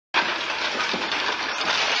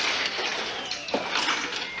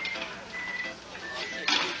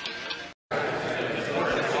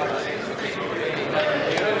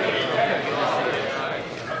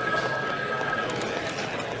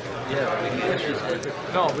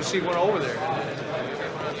No, but she went over there.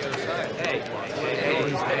 Hey,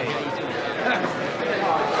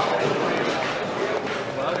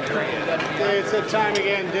 Okay, it's that time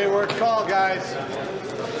again. Day work call, guys.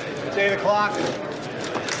 It's 8 o'clock.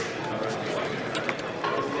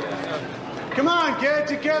 Come on, get it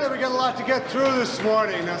together. We got a lot to get through this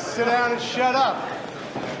morning. Now sit down and shut up.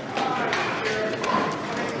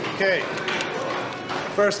 Okay.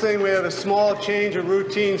 First thing, we have a small change of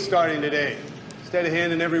routine starting today. Instead of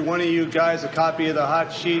handing every one of you guys a copy of the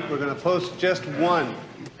hot sheet, we're going to post just one.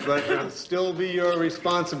 But it'll still be your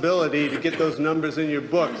responsibility to get those numbers in your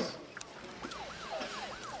books.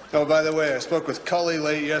 Oh, by the way, I spoke with Cully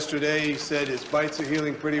late yesterday. He said his bites are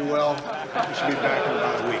healing pretty well. He should be back in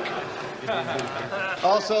about a week.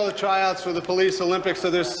 Also, the tryouts for the Police Olympics are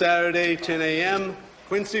this Saturday, 10 a.m.,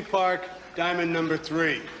 Quincy Park, Diamond number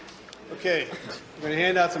 3. Okay, we're going to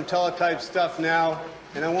hand out some teletype stuff now,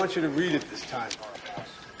 and I want you to read it this time.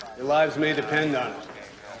 Your lives may depend on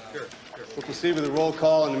it. We'll proceed with a roll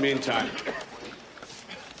call in the meantime.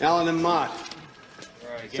 Allen and Mott,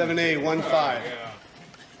 7A15.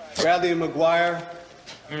 Bradley and McGuire,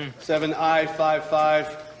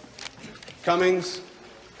 7I55. Cummings,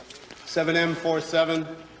 7M47.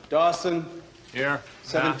 Dawson, Here.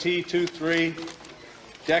 7T23.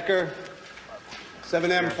 Decker,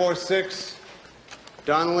 7M46.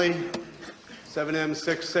 Donnelly,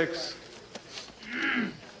 7M66.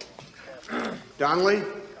 Donnelly?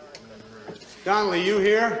 Donnelly, you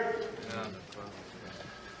here?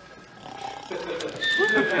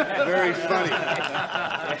 Very funny.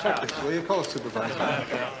 Check this, will you? Call a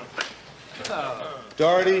supervisor.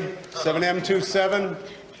 Doherty, 7M27.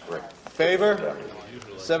 Favor,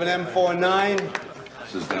 7M49.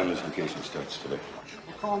 This is down as vacation starts today.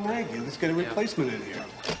 We'll call Maggie. Let's get a replacement in here.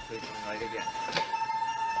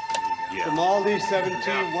 Grimaldi,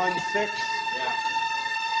 7T16.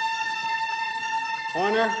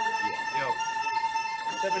 Horner,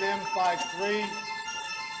 7M53.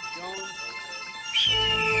 Jones.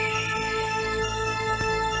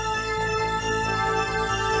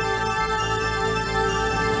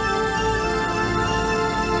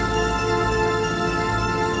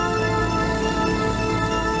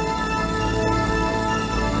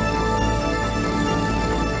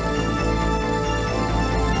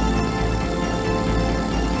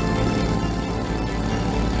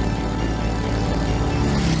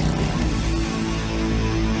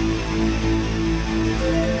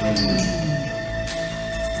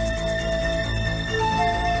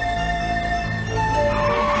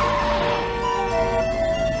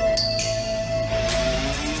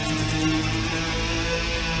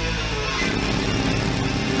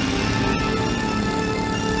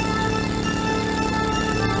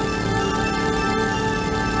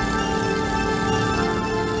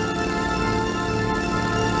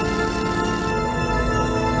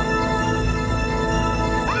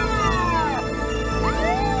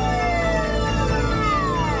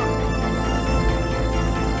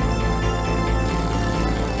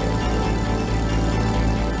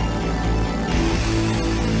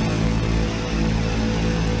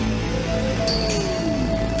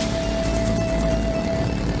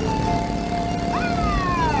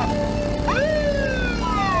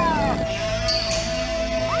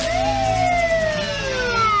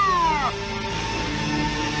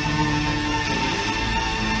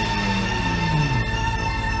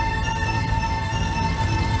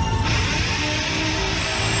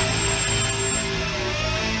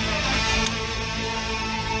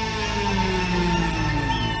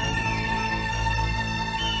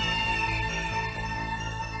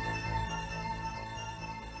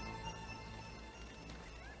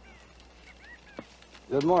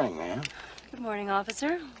 Good morning, ma'am. Good morning,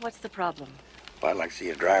 officer. What's the problem? Well, I'd like to see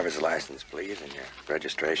your driver's license, please, and your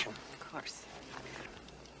registration. Of course.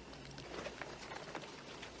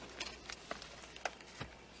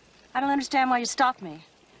 I don't understand why you stopped me.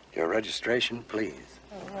 Your registration, please.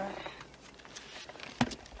 Oh, Where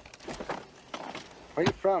are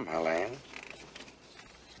you from, Helene?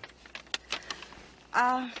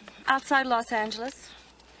 outside Los Angeles.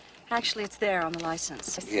 Actually, it's there on the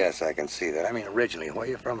license. Yes, I can see that. I mean, originally. Where are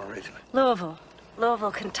you from originally? Louisville.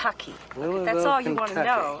 Louisville, Kentucky. Louisville, That's all you want to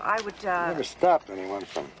Kentucky. know. I would, I never stopped anyone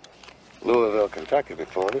from Louisville, Kentucky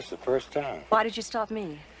before. This is the first time. Why did you stop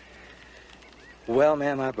me? Well,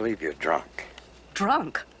 ma'am, I believe you're drunk.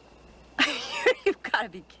 Drunk? You've got to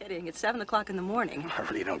be kidding. It's 7 o'clock in the morning. I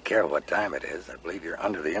really don't care what time it is. I believe you're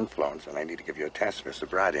under the influence, and I need to give you a test for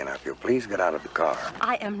sobriety. Now, if you'll please get out of the car.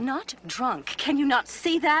 I am not drunk. Can you not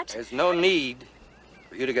see that? There's no need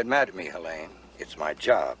for you to get mad at me, Helene. It's my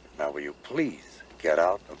job. Now, will you please get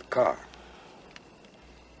out of the car?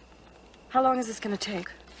 How long is this going to take?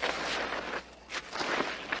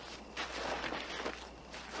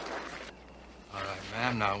 All right,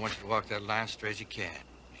 ma'am. Now I want you to walk that line straight as you can.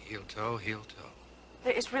 Heel toe, heel toe.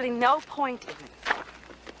 There is really no point in this.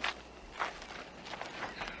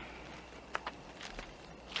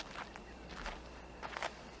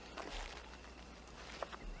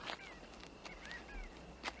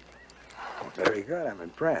 Very good. I'm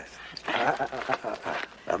impressed.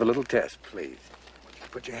 Have a little test, please.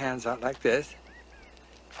 Put your hands out like this.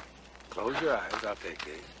 Close your eyes. I'll take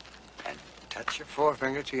these. And touch your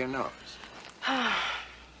forefinger to your nose. Wait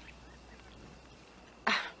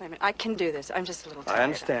a minute. I can do this. I'm just a little tired. I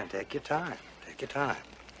understand. Take your time. Take your time.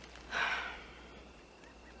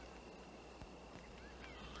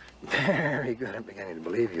 Very good. I'm beginning to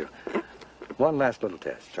believe you. One last little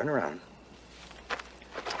test. Turn around.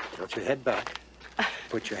 Tilt your head back.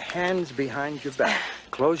 Put your hands behind your back.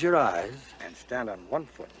 Close your eyes and stand on one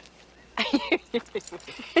foot. Ow!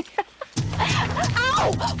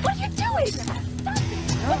 What are you doing? Stop it!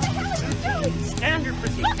 What the hell are you doing? Standard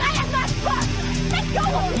procedure. Look, I am not drunk! Let go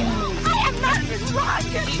of me! I am not drunk!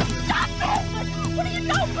 Stop this! What are you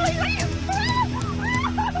doing? What are you...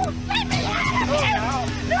 Let me out of here! No!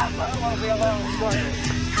 I don't want to be alone, sorry.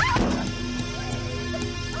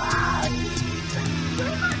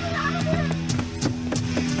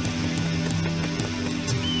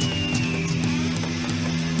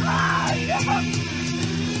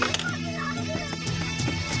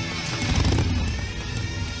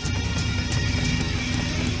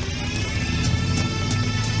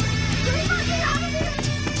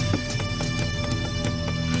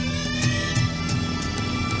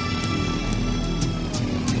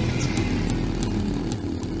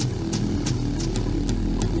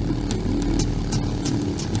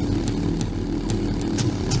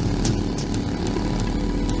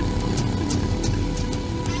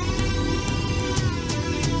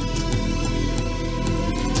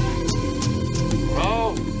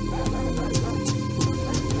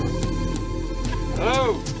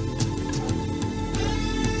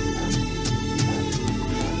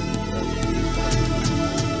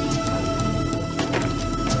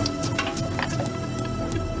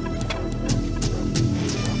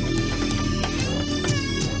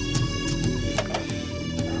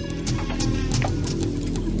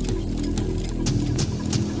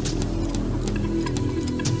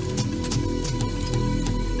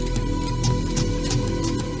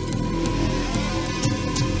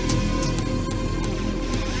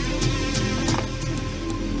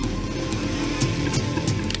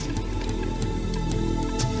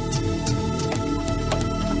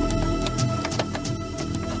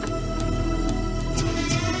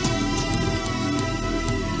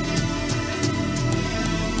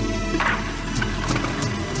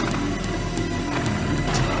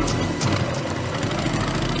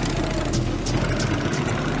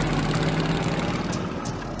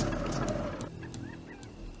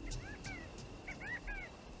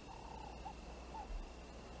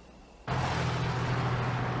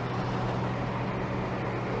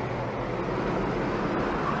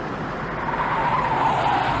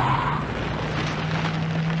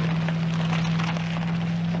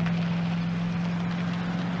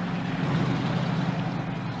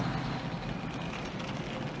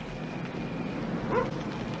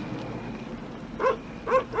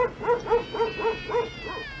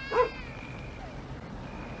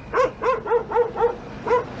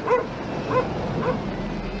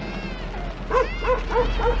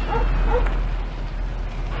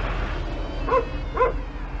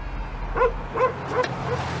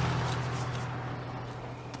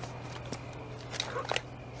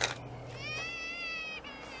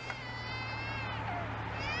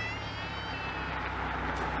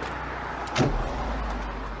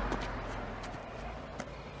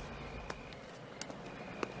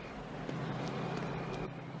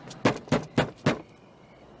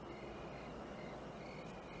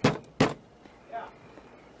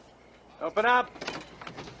 Open up.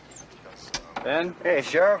 Ben? Hey,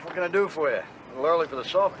 Sheriff, what can I do for you? A little early for the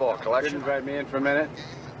softball Could collection. you invite me in for a minute?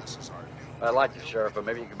 I'd like to, Sheriff, but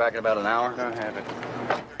maybe you can get back in about an hour. Don't have it.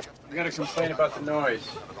 I'm gonna complain about the noise.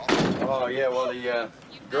 Oh, yeah, well, the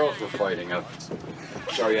girls were fighting. I'm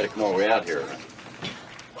sorry you had to come all the way out here.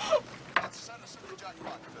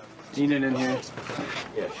 Enid in here.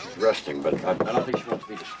 Yeah, she's resting, but I don't think she wants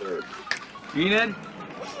to be disturbed. Enid?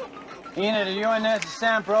 Enid, are you in there? It's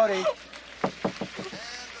Sam Brody.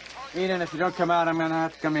 Enid, if you don't come out, I'm gonna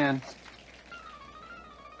have to come in.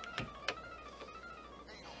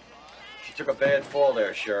 She took a bad fall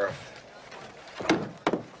there, Sheriff. Over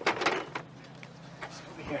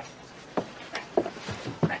here.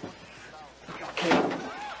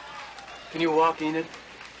 Can you walk, Enid?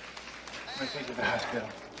 Let me take you to the hospital.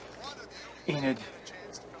 Enid.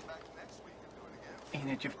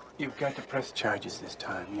 Enid, you've got to press charges this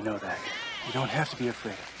time. You know that. You don't have to be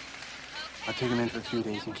afraid. I'll take him in for a few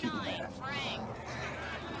days and keep him there.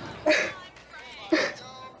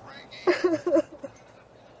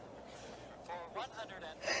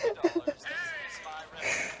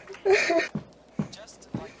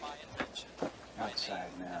 Outside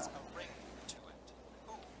now.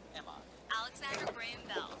 Alexander Graham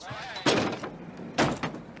Bell.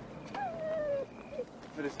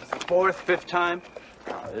 This is the fourth, fifth time.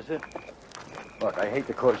 Oh, is it? Look, I hate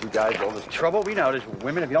to cause you guys all this trouble. We know how it is with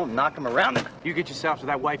women. If you don't knock them around. You get yourself to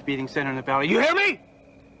that wife-beating center in the valley. You hear me?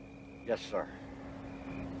 Yes, sir.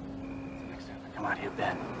 Next time I come out here,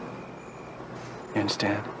 Ben. You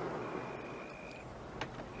understand?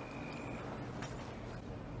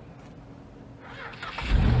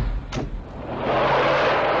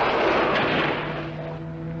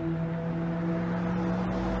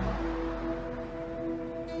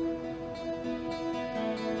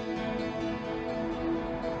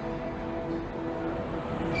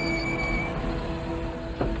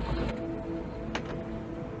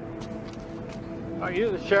 Are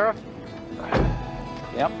you the sheriff?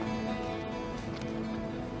 Yep.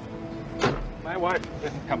 My wife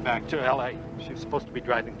didn't come back to L.A. She was supposed to be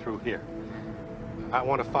driving through here. I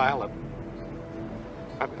want to file it.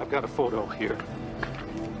 I've got a photo here.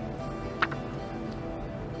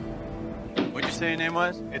 What'd you say your name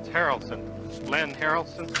was? It's Harrelson. Len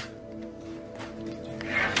Harrelson.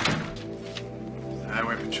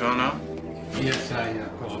 Highway Patrol now? Yes, I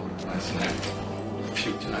called last night a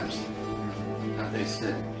few times. They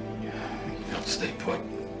said, you don't stay put.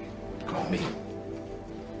 Call me.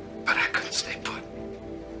 But I couldn't stay put.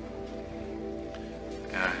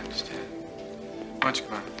 Yeah, I understand. Why don't you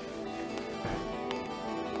come on?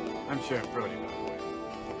 I'm Sheriff Brody, by the way.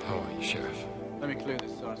 How are you, Sheriff? Let me clear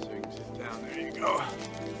this sauce so you can sit down. There you go.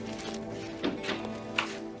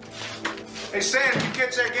 Hey, Sam, did you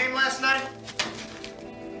catch that game last night?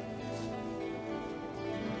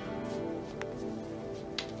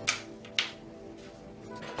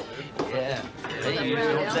 Yeah.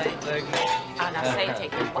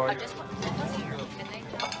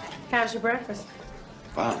 How's your breakfast?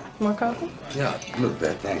 Fine. More coffee? Yeah, a little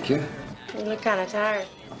bit, thank you. You look kind of tired.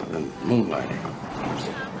 I've been moonlighting.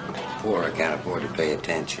 Poor, I can't afford to pay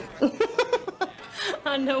attention.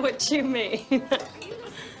 I know what you mean.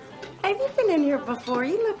 Have you been in here before?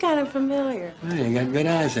 You look kind of familiar. Well, you got good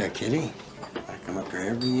eyes there, Kitty. I come up here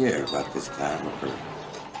every year about this time, up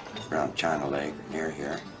around China Lake, near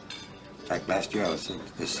here. In fact, last year I was sitting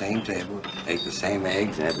at the same table, ate the same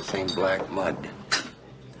eggs, and had the same black mud.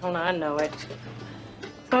 Oh, no, I know it.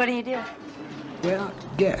 So what do you do? Well,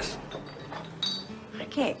 guess. I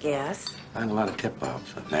can't guess. Find a lot of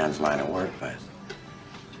tip-offs. A man's line of work by his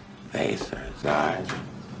face or his eyes,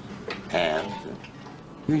 hands.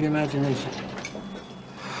 Use your imagination.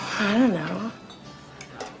 I don't know.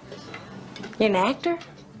 You an actor?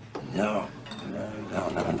 No.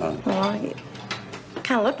 Well, you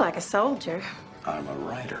kind of look like a soldier. I'm a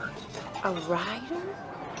writer. A writer?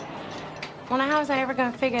 Well, now, how was I ever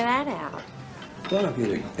going to figure that out? Well, if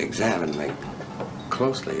you'd examine me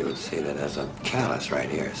closely, you would see that there's a callus right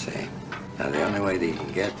here, see? Now, the only way that you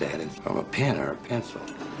can get that is from a pen or a pencil.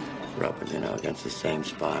 Rubbing, against the same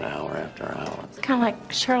spot hour after hour. It's kind of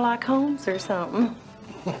like Sherlock Holmes or something.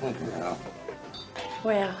 Yeah.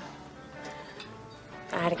 Well,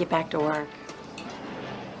 I had to get back to work.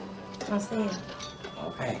 I'll see you.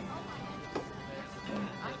 Okay.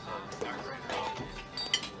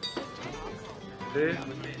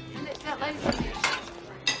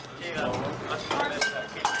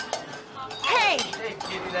 Hey! Hey,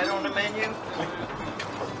 Kitty, that on the menu?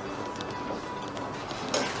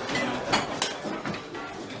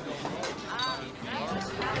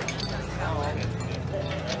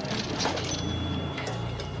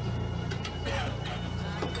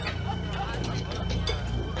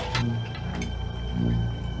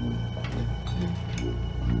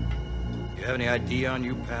 You have any ID on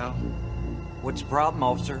you, pal? What's the problem,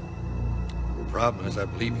 officer? The problem is I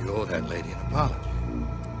believe you owe that lady an apology.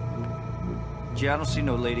 Gee, I don't see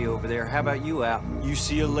no lady over there. How about you, Al? You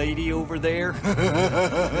see a lady over there?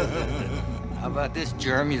 How about this,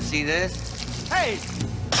 germ? You see this? Hey!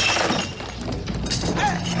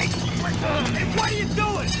 Hey! What are you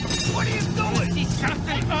doing? What are you doing? See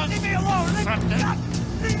something? Leave me alone!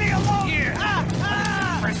 Leave me alone! Here!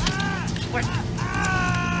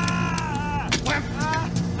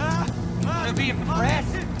 Wanna be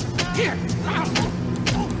impressed? Here!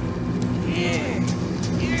 Here!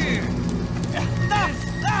 Here! Stop!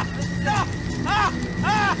 Stop! Stop!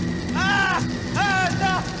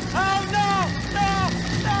 No! Oh, no! No!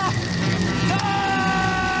 No!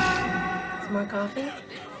 Some more coffee?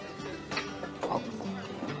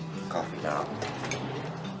 Coffee now.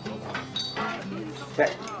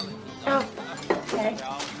 Okay. Oh, okay.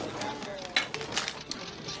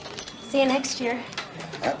 See you next year.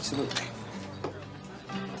 Absolutely.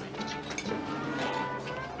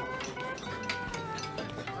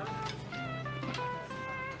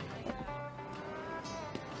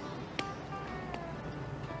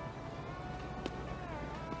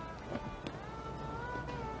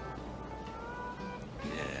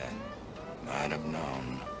 Might have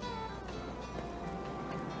known.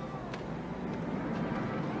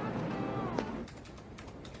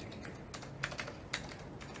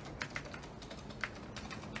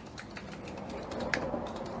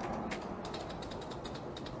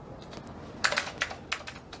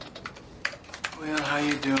 Well, how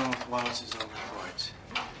you doing with Wallace's old reports?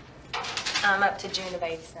 I'm up to June of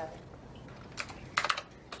 '87.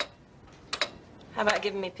 How about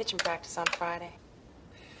giving me pitching practice on Friday?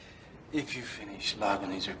 If you finish logging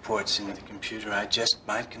these reports into the computer, I just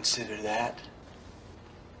might consider that.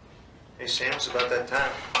 Hey, Sam, it's about that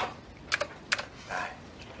time. Bye.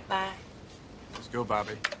 Bye. Let's go,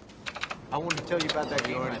 Bobby. I wanted to tell you about that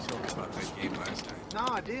You game. already told me about that game last time. No,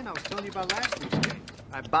 I didn't. I was telling you about last week's game.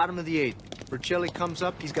 All right, bottom of the 8th. Vercelli comes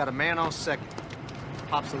up. He's got a man on second.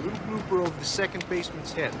 Pops a little blooper over the second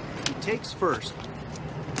baseman's head. He takes first.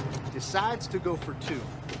 Decides to go for 2.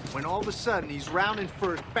 When all of a sudden he's rounding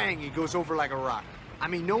first, bang, he goes over like a rock. I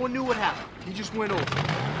mean, no one knew what happened. He just went over.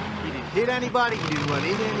 He didn't hit anybody. He didn't run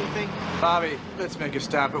into anything. Bobby, let's make a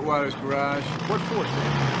stop at Waters' garage. What for,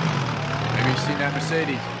 Sam? Maybe you've seen that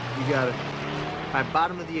Mercedes. You got it. All right,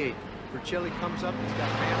 bottom of the 8th. Vercelli comes up. He's got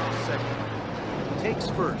a man on second. He takes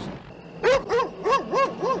first.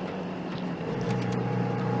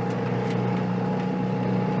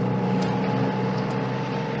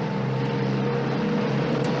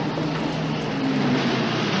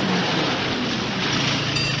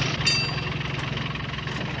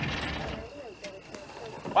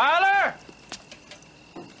 Wilder!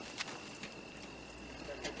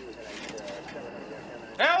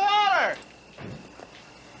 Hey, Wilder!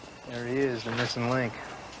 There he is, the missing link.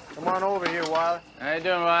 Come on over here, Wilder. How you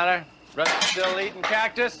doing, Wilder? Rusty still eating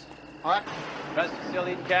cactus? What? Rusty still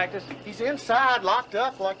eating cactus? He's inside, locked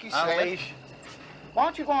up, like you said. Unleash. Why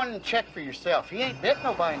don't you go in and check for yourself? He ain't bit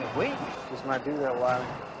nobody in a week. Just might do that, Wilder.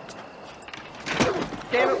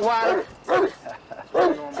 Damn it, Wilder.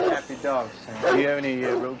 Happy dogs, Sam. Do you have any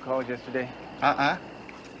road calls yesterday? Uh-uh.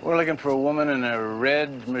 We're looking for a woman in a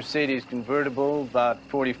red Mercedes convertible, about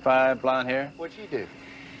 45, blonde hair. What'd you do?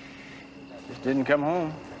 Just didn't come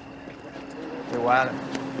home. Hey, Wilder,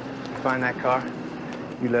 you find that car?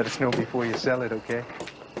 You let us know before you sell it, okay?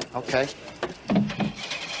 Okay.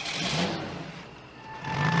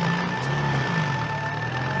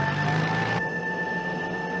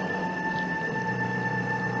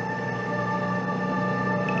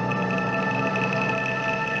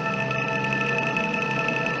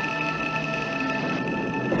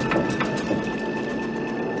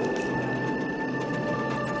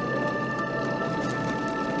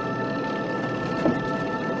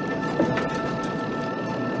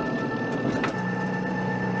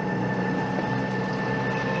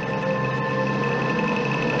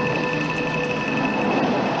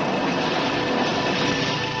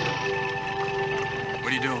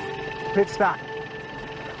 What are you doing? Pit stop.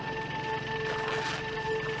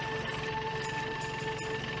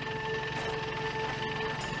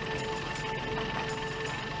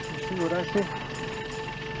 You see what I see?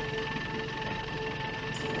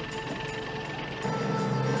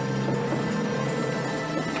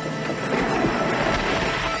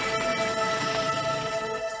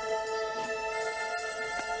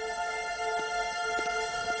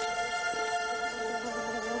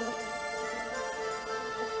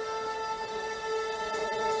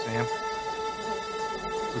 Sam,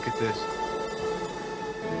 look at this.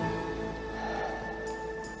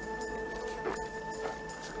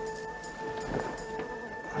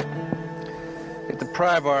 Get the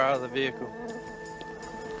pry bar out of the vehicle.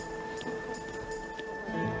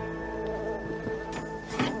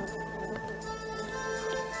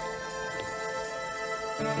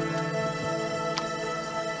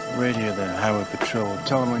 Radio the highway patrol.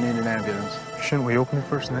 Tell them we need an ambulance. Shouldn't we open it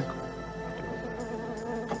first, Nick?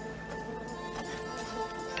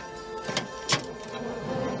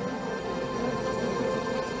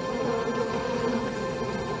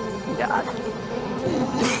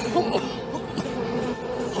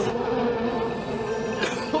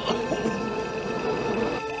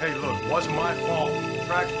 Hey, look, wasn't my fault.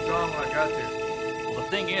 tracks were gone when I got there. Well, the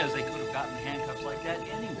thing is, they could have gotten handcuffs like that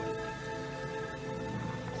anyway.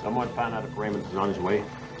 Someone found out if Raymond is on his way.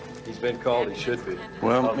 He's been called. He should be.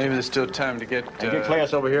 Well, maybe there's still time to get... Get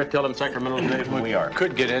Class over here. Tell him Sacramento's ready when we are.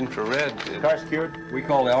 Could get infrared. Car secured? We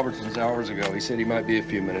called Albertsons hours ago. He said he might be a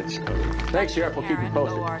few minutes. Thanks, Sheriff. We'll keep you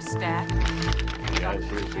posted. OR staff. Yeah, it's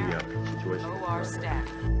serious situation. OR staff.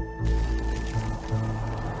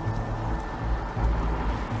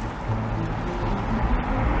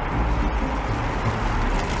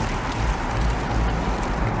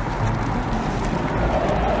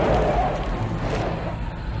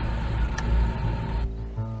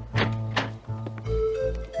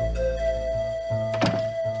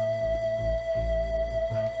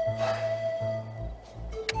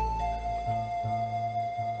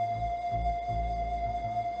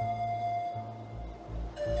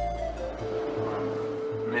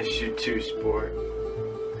 Miss you too, sport.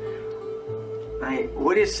 Hey,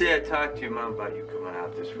 what do you say I talk to your mom about you coming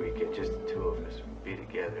out this weekend? Just the two of us. Be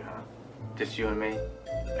together, huh? Just you and me?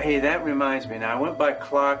 Hey, that reminds me. Now, I went by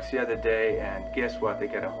Clark's the other day, and guess what? They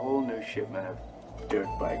got a whole new shipment of dirt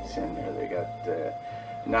bikes in there. They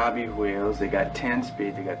got knobby wheels. They got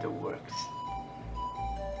 10-speed. They got the works.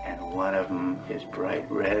 And one of them is bright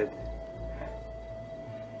red.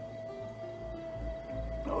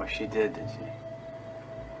 Oh, she did she?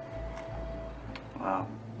 Wow,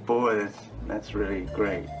 boy, that's really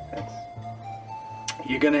great.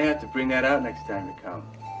 You're gonna have to bring that out next time you come.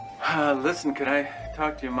 Listen, could I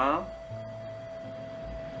talk to your mom?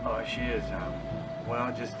 Oh, she is.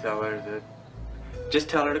 Well, just tell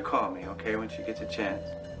her to call me, okay, when she gets a chance.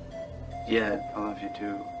 Yeah, I love you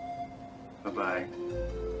too. Bye-bye.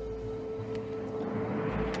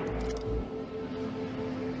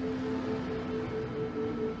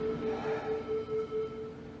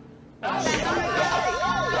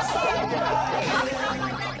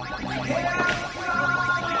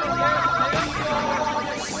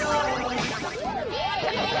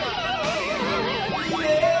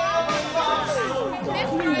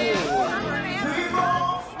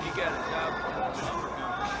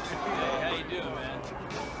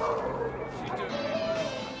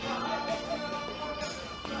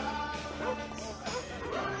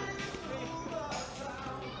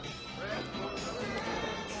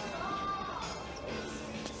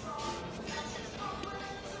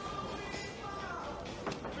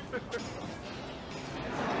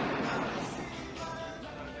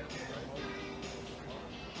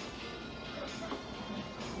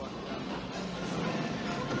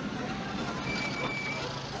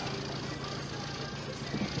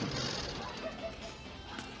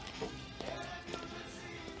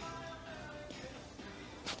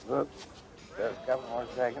 Look, just a couple more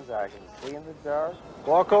seconds. I can see in the dark.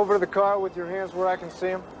 Walk over to the car with your hands where I can see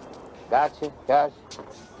them. Gotcha.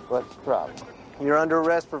 What's the problem? You're under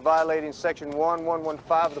arrest for violating Section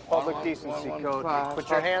 1115 of the Public Decency Code. Put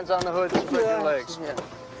your hands on the hood and spread your legs. Yeah.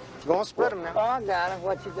 Go on, spread them now. Oh, I got it.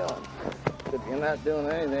 What you doing? If you're not doing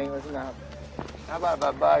anything, listen up. How about if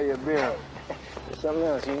I buy you a beer? There's something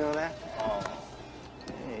else, you know that? Oh.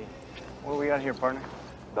 Hey, what do we got here, partner?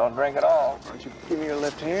 Don't drink at all. Why don't you give me your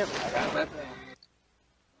left hand? I got a left hand.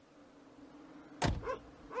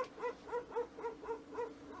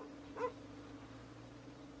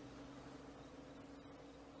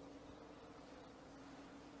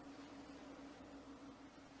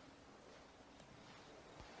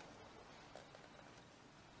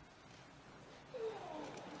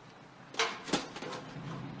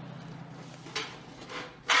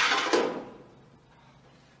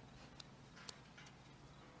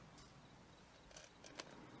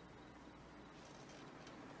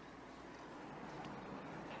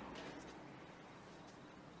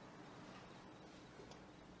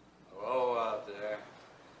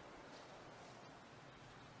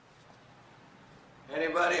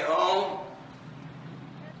 Anybody home?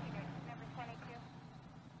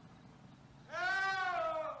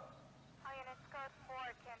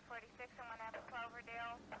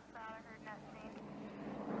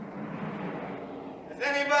 Has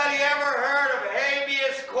anybody ever heard of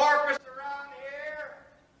habeas corpus around here?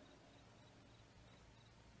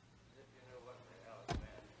 If you knew what the hell it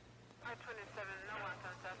meant. I-27, no one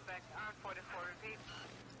on suspect. R44, repeat.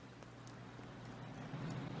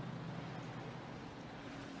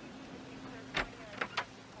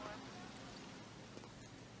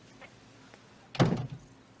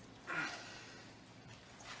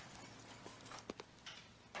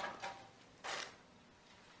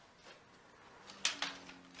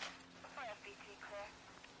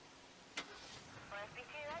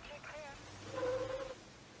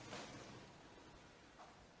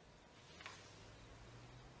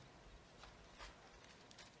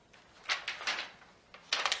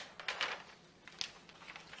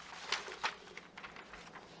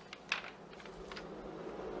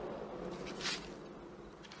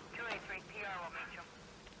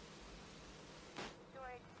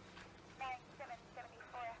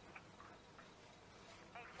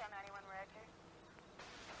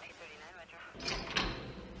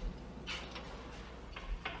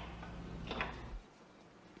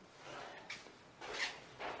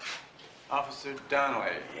 Officer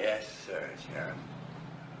Donnelly. Yes, sir, Sheriff.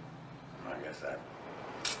 I guess I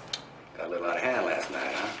got a little out of hand last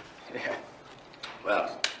night, huh? Yeah.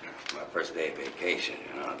 Well, it's my first day of vacation,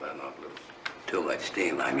 you know. I've letting off a little too much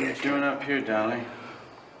steam, I What are you guess. doing up here, Donnelly?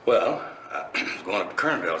 Well, I was going up to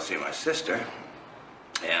Kernville to see my sister.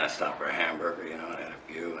 Yeah, I stopped for a hamburger, you know, and had a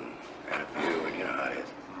few, and you know how it is.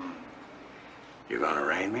 You gonna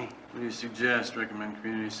arraign me? What do you suggest? Recommend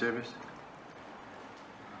community service?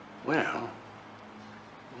 Well,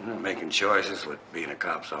 you know, making choices, what being a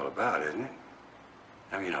cop's all about, isn't it?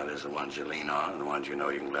 I mean, you know, there's the ones you lean on and the ones you know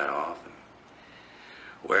you can let off. And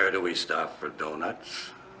where do we stop for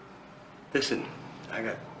donuts? Listen, I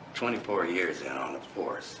got 24 years in on the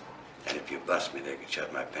force. And if you bust me, they can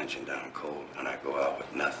shut my pension down cold, and I go out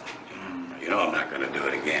with nothing. You know I'm not gonna do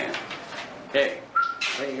it again. Hey,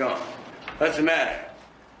 where you going? What's the matter?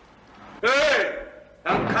 Hey!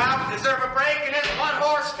 Some cops deserve a break in this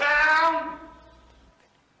one-horse town?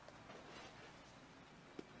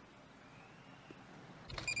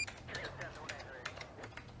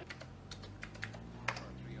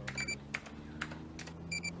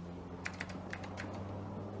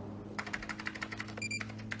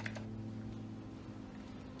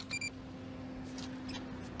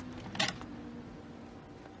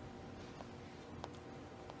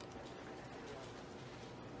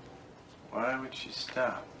 Why would she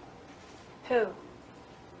stop? Who? If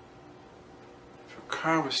her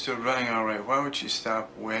car was still running all right, why would she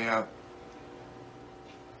stop way up?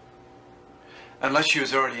 Unless she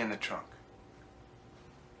was already in the trunk.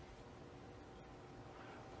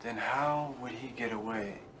 Then how would he get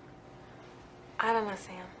away? I don't know,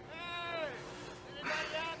 Sam.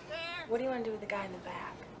 What do you want to do with the guy in the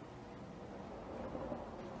back?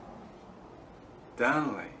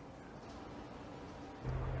 Donnelly.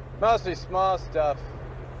 Mostly small stuff.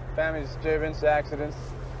 Family disturbance, accidents.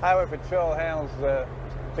 Highway Patrol handles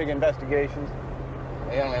big investigations.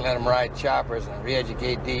 They only let them ride choppers and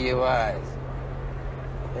re-educate DUIs.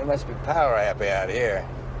 They must be power happy out here.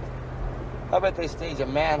 I bet they stage a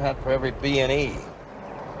manhunt for every B&E.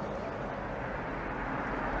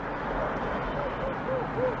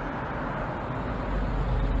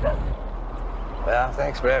 Well,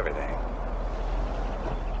 thanks for everything.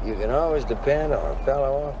 You can always depend on a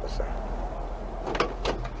fellow officer.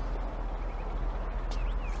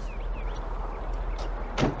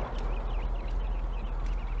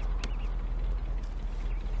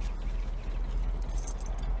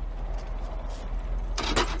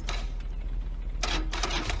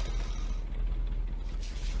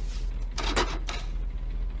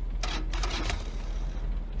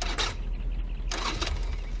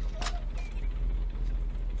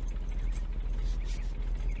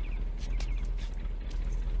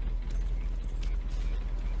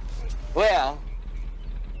 Well,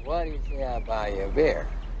 what do you say I buy you a beer?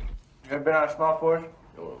 You ever been on a small force?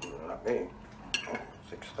 Oh, not me.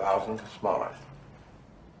 6,000 the smallest.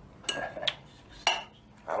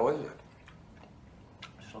 How is it?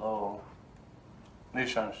 Slow. At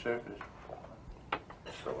least on the surface.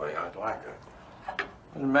 That's the way I'd like it.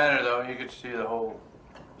 Doesn't matter though, you could see the whole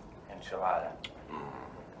enchilada.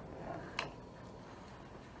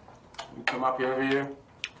 You come up here every year?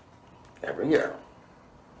 Every year.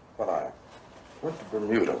 But I went to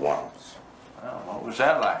Bermuda once. Well, what was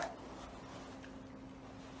that like?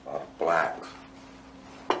 A lot of blacks.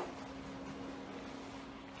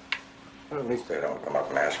 Well, at least they don't come up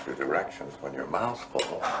and ask for directions when your mouth's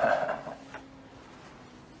full. I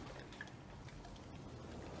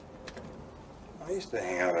used to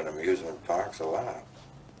hang out at amusement parks a lot.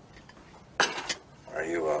 Are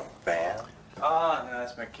you a fan? Oh, no,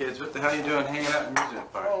 that's my kids. What the hell are you doing hanging out in the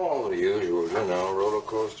amusement park? Oh, the usual, you know, roller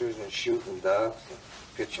coasters and shooting ducks and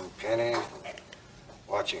pitching pennies and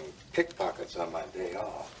watching pickpockets on my day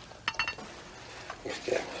off. Used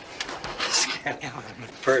to scare them.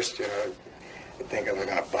 At first, you know, you'd think I was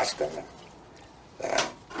going to bust them. Then,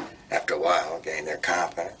 after a while, gained their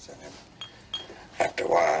confidence. And then, after a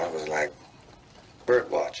while, it was like bird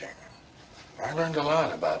watching. I learned a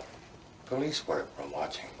lot about police work from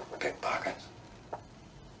watching pickpockets.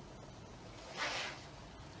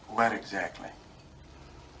 What exactly?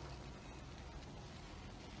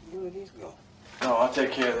 Where did these go? No, I'll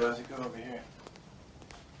take care of those. You go over here.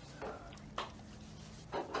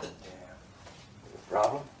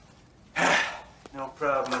 Problem? No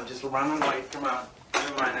problem. I'm just running late. Come on.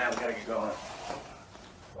 Never mind that. We gotta get going.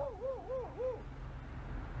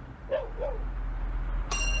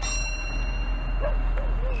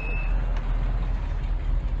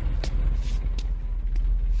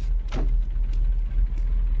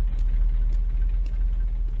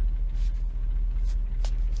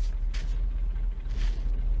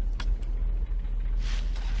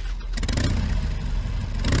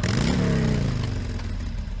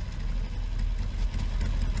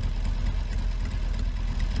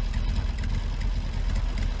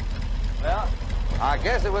 I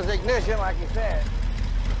guess it was ignition, like you said.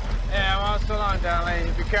 Yeah, well, so long, Donnelly.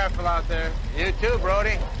 Be careful out there. You too,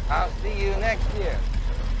 Brody. I'll see you next year.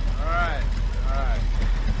 All right, all right.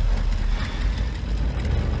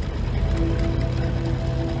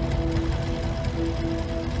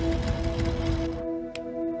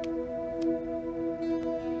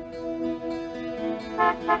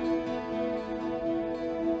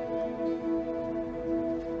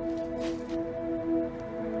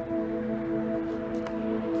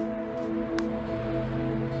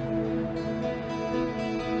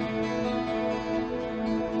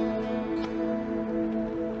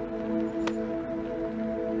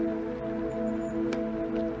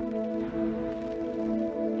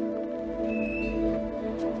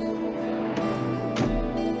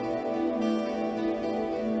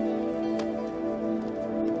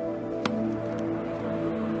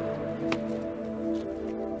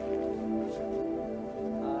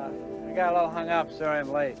 I got a little hung up. Sorry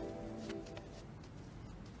I'm late.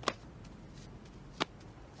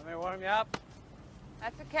 Let me warm you up?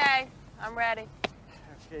 That's okay. I'm ready.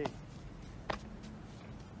 Okay.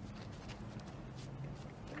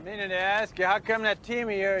 I meaning to ask you, how come that team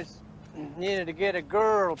of yours needed to get a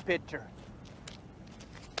girl pitcher?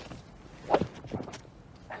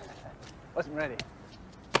 Wasn't ready.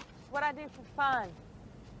 What I do for fun.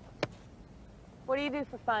 What do you do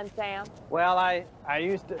for fun, Sam? Well, I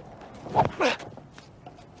used to...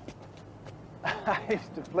 I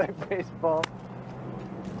used to play baseball,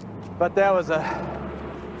 but that was a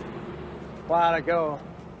while ago.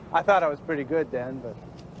 I thought I was pretty good then, but...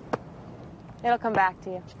 It'll come back to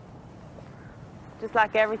you. Just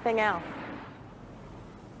like everything else.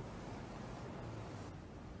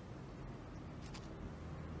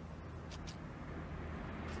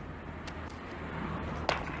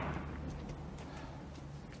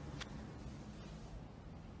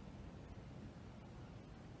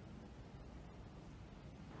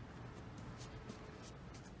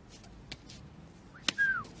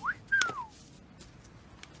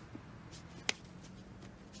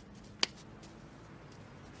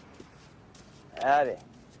 Howdy.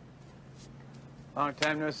 Long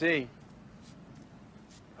time no see.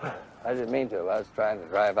 I didn't mean to. I was trying to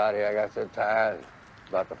drive out here. I got so tired,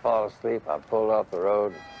 about to fall asleep. I pulled off the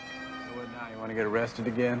road. So what now? You want to get arrested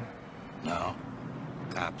again? No.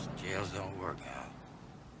 Cops and jails don't work, Al.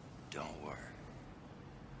 Don't work.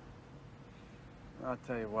 I'll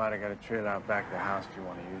tell you what, I got a trailer out back of the house if you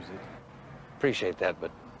want to use it. Appreciate that, but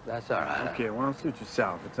that's all right. Okay, well, suit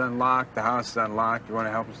yourself. It's unlocked. The house is unlocked. You want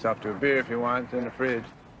to help yourself to a beer if you want. It's in the fridge.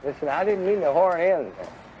 Listen, I didn't mean to horn in.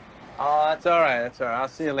 Oh, that's all right. That's all right. I'll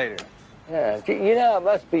see you later. Yeah, you know, it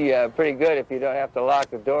must be pretty good if you don't have to lock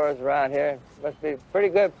the doors around here. It must be pretty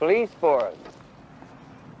good police force.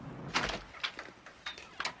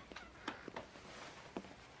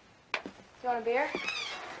 You want a beer?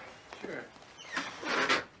 Sure.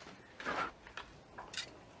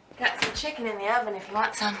 Got some chicken in the oven if you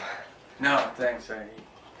want some. No, thanks.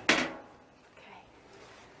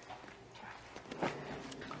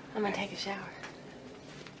 I'm gonna take a shower.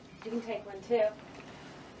 You can take one too.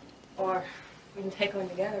 Or we can take one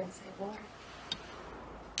together and save water.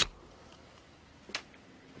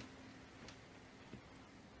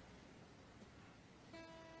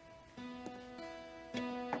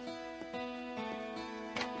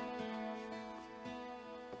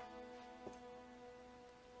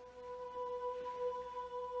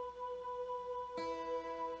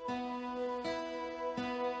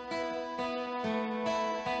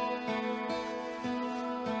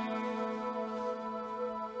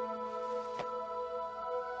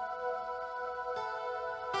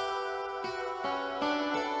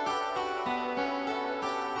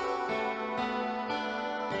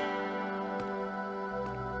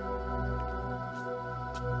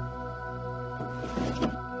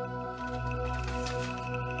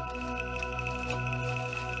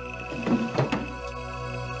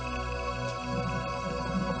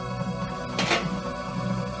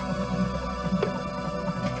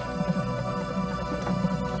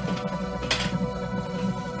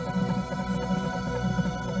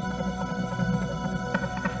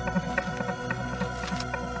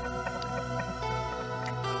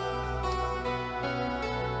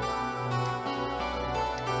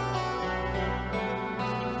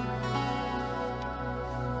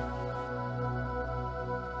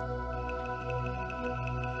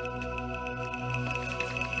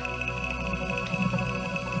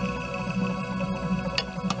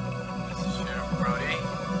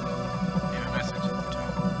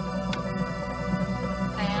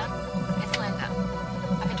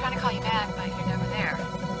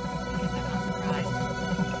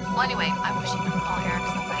 Well, anyway, I wish you would call Eric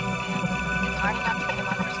some night, Sam. It's hard enough to get him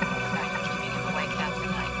under his cool without you keeping him awake half the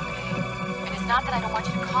night, okay? And it's not that I don't want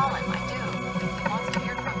you to call him. I do. He wants to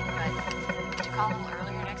hear from you, but would you call a little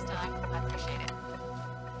earlier next time? I appreciate it.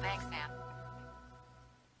 Thanks, Sam.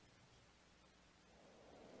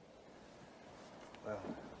 Well,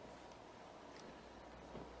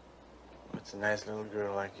 what's a nice little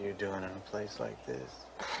girl like you doing in a place like this?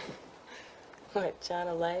 What,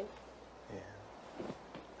 China Lake? Yeah.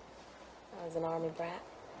 I was an army brat.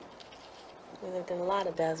 We lived in a lot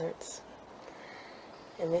of deserts.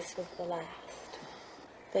 And this was the last.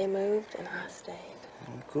 They moved and I stayed.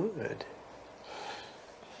 Good.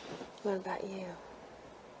 What about you?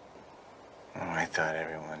 Oh, I thought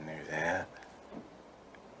everyone knew that.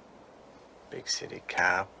 Big city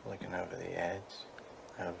cop looking over the edge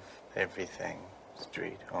of everything.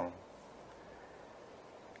 Street, home.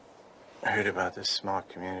 I heard about this small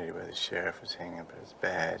community where the sheriff was hanging up his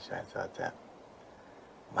badge. I thought that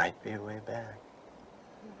might be a way back.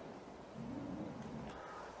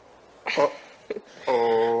 Oh.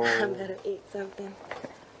 Oh. I better eat something.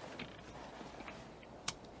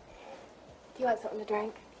 Do you want something to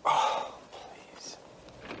drink? Oh, please.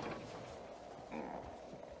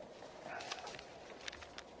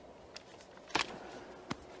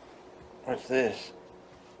 What's this?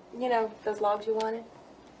 You know, those logs you wanted?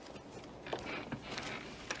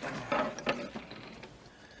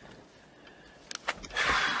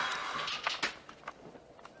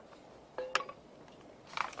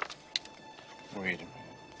 Wait a minute.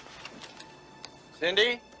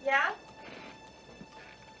 Cindy? Yeah?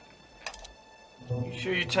 You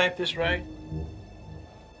sure you typed this right?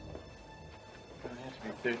 It has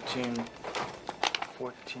to be 13,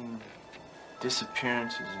 14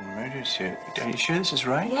 disappearances and murders here. Are you sure this is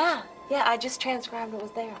right? Yeah, I just transcribed what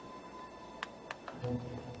was there.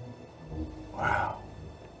 Wow.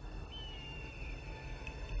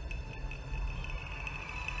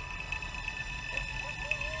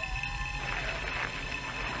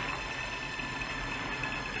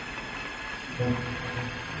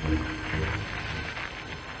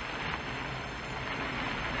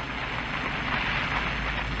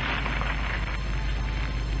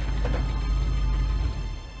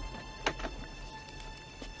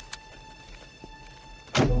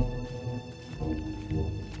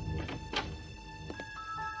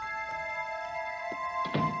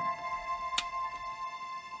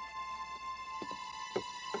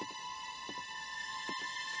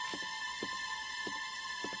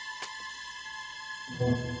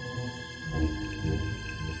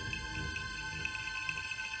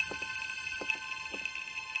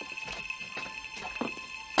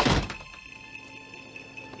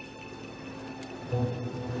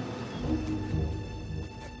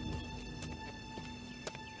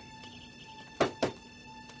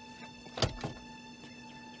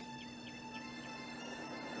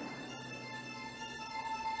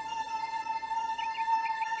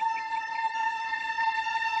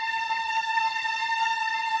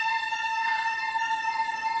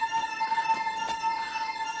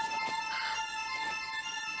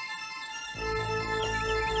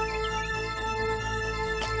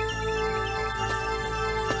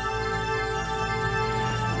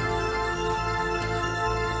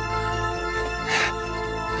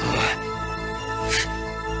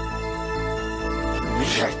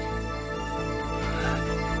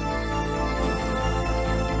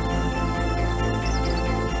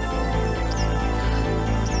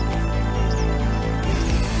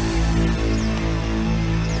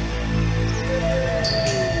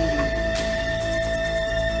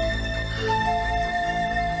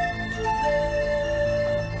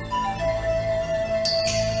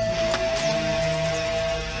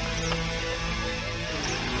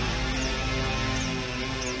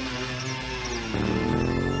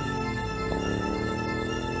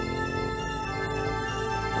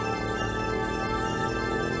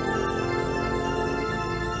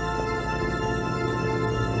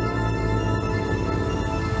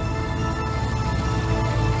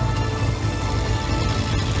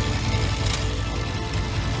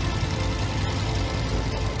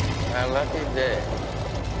 A lucky day.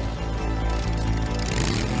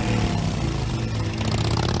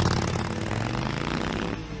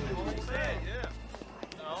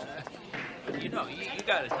 You know, you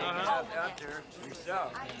gotta take it out there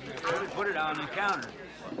yourself. Put it on the counter.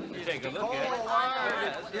 You take a look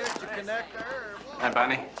at it. Here's to connect her. Hi,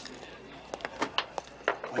 Bonnie.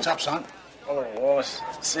 What's up, son? Oh,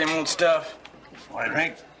 same old stuff. Want a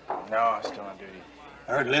drink? No, I'm still on duty.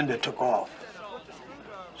 I heard Linda took off.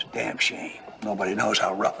 It's a damn shame. Nobody knows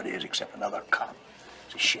how rough it is except another cop.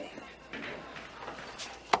 It's a shame.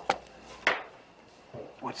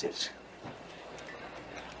 What's this?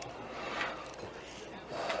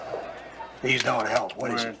 These don't help.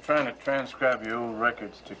 What is it? We're trying to transcribe your old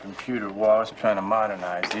records to computer while trying to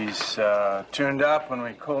modernize. These turned up when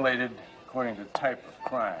we collated according to type of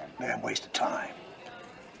crime. Damn waste of time.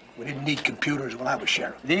 We didn't need computers when I was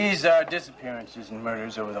sheriff. These are disappearances and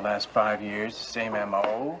murders over the last 5 years. Same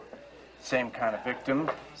M.O., same kind of victim,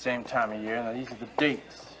 same time of year. Now, these are the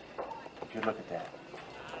dates. If you look at that.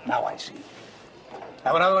 Now I see.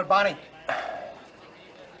 Have another one, Bonnie?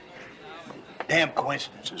 Damn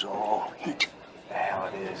coincidences are all heat. The hell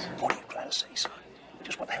it is. What are you trying to say, son?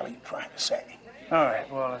 Just what the hell are you trying to say? All right,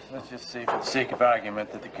 well, let's just say for the sake of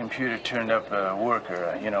argument that the computer turned up a worker,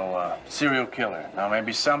 a serial killer. Now,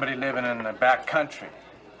 maybe somebody living in the back country.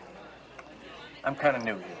 I'm kind of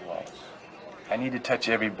new here, Wallace. I need to touch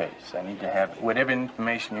every base. I need to have whatever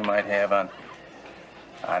information you might have on,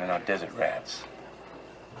 I don't know, desert rats.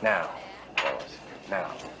 Now, Wallace,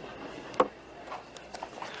 now.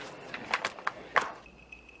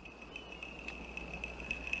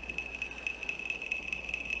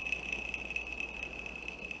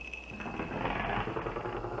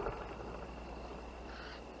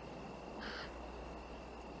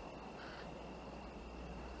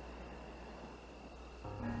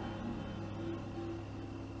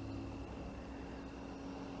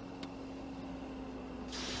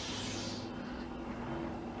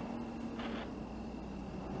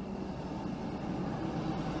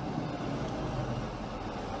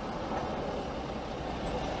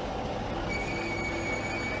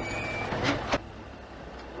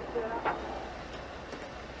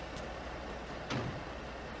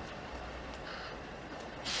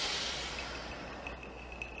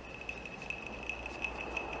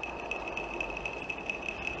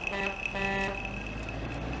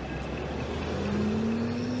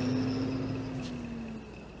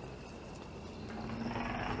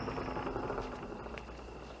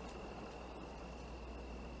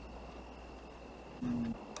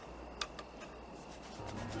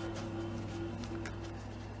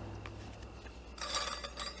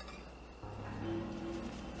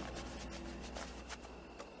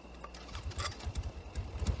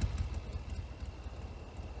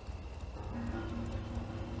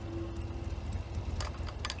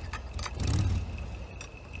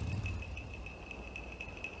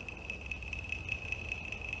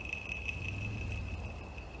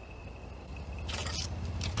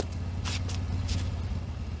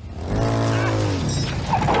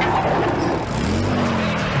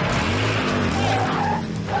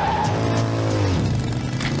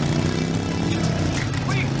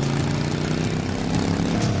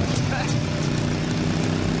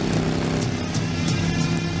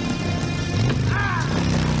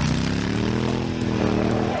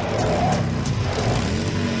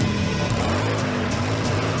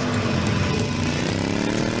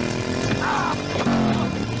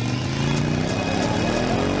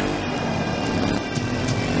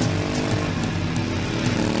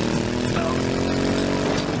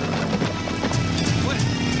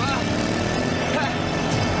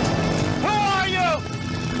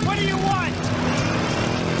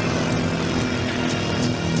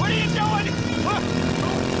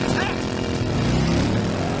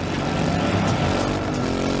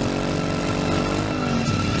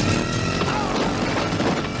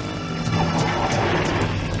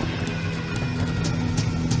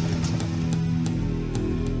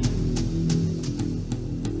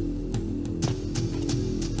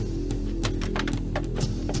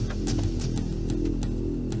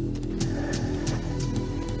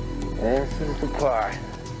 This is the part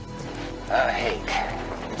I hate.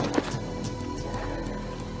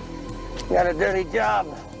 You got a dirty job?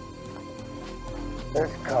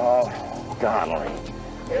 Let's call Donnelly.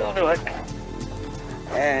 He'll do it.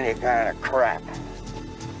 Any kind of crap.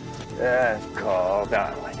 Let's call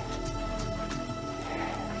Donnelly.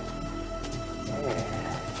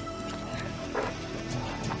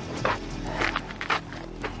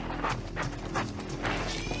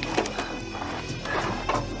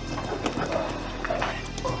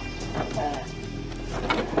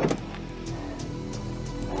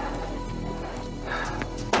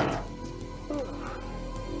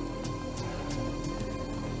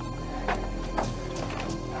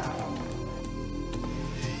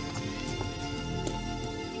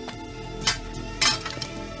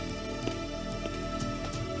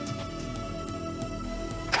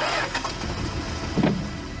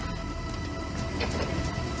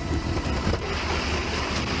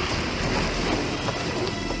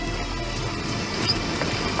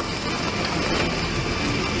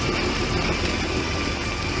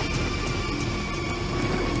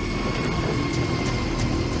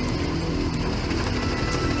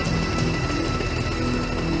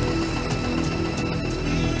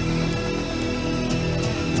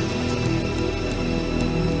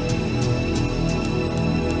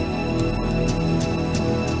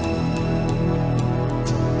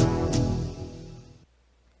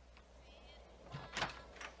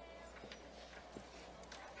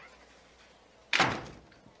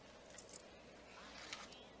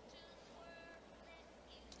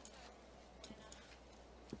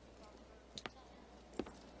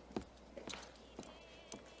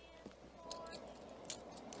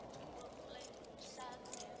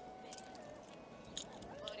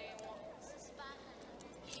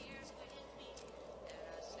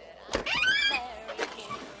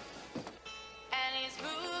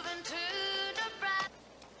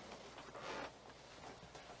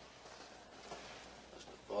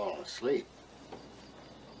 falling asleep.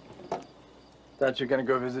 Thought you were gonna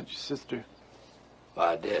go visit your sister. Well,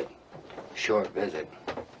 I did. Short visit.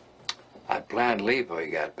 I planned to leave before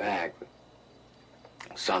you got back, but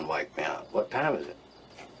the sun wiped me out. What time is it?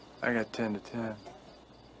 I got 10 to 10.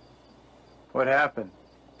 What happened?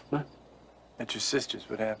 Huh? At your sister's,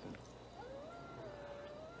 what happened?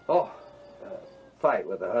 Oh, fight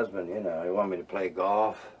with the husband, you know. He wanted me to play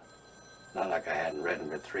golf. Not like I hadn't ridden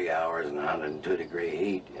for 3 hours in 102-degree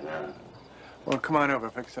heat, you know. Well, come on over,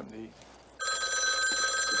 fix something to eat.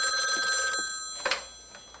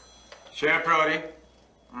 Sheriff Brody.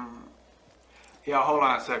 Yeah, hold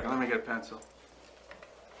on a second. Let me get a pencil.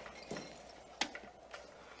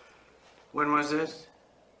 When was this?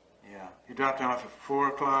 Yeah. You dropped him off at 4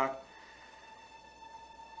 o'clock?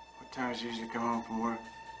 What time does you usually come home from work?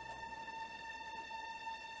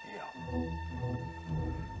 Yeah.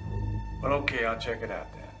 Well, okay, I'll check it out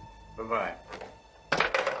then. Bye-bye.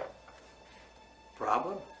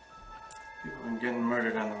 Problem? People have been getting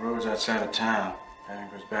murdered on the roads outside of town. I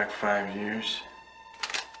think it goes back 5 years.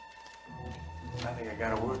 I think I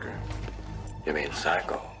got a worker. You mean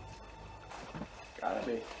psycho? Gotta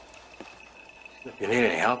be. If you need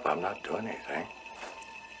any help, I'm not doing anything.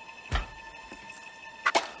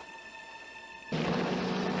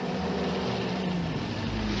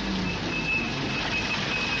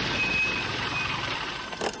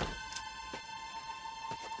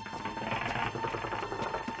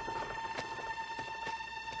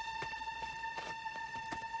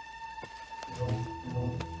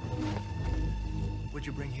 What'd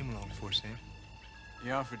you bring him along for, Sam? He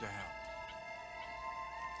offered to help.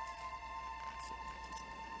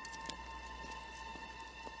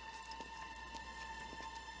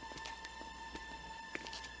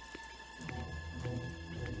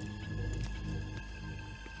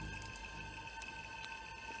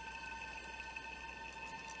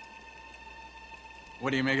 What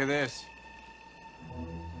do you make of this?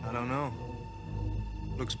 I don't know.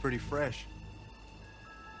 Looks pretty fresh.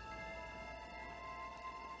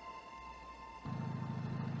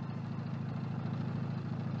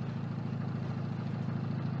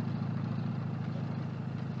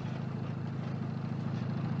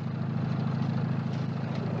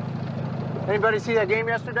 Anybody see that game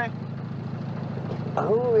yesterday?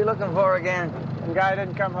 Who are we looking for again? The guy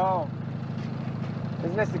didn't come home.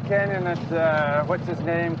 Isn't this the canyon that, what's his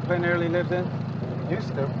name, Clint Early lives in? Used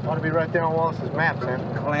to. Ought to be right there on Wallace's map, Sam.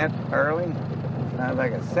 Clint Early? Sounds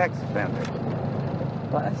like a sex offender.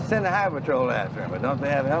 Well, let's send a high patrol after him, but don't they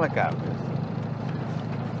have helicopters?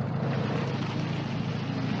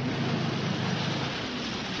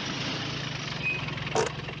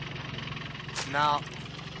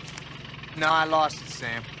 No, I lost it,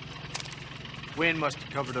 Sam. Wind must have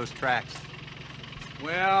covered those tracks.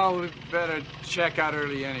 Well, we better check out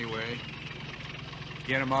Early anyway.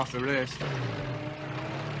 Get him off the list.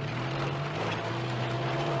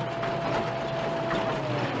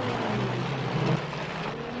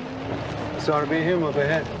 This ought to be him up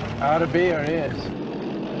ahead. Ought to be or is.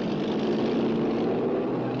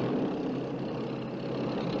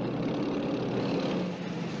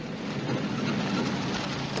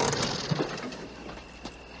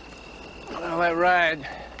 Well, that ride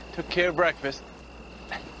took care of breakfast.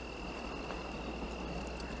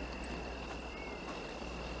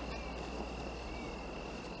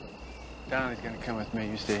 Donnie's gonna come with me.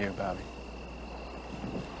 You stay here, Bobby.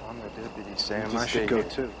 I'm the deputy, Sam. You I stay should go, here.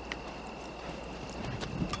 too.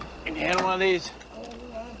 Can you handle one of these?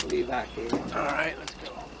 I believe I can. All right, let's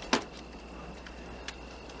go.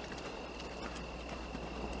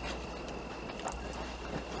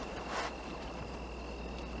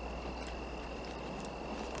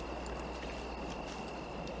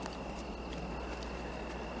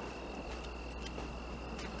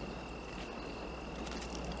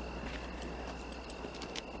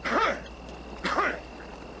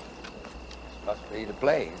 Must be the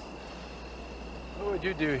place. What would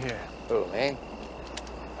you do here? Who, me?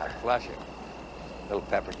 I'd flush it. A little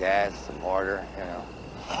pepper gas, some mortar, you know.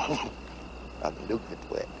 I'll nuke it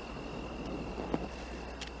quick.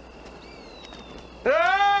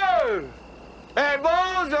 Hey! Hey,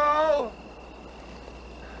 Bozo!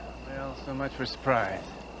 Well, so much for surprise.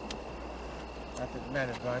 Not that it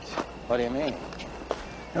mattered much. What do you mean?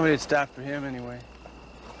 Nobody had stopped for him anyway.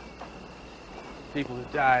 People who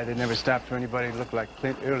died, they never stopped for anybody who looked like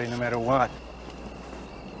Clint Early, no matter what.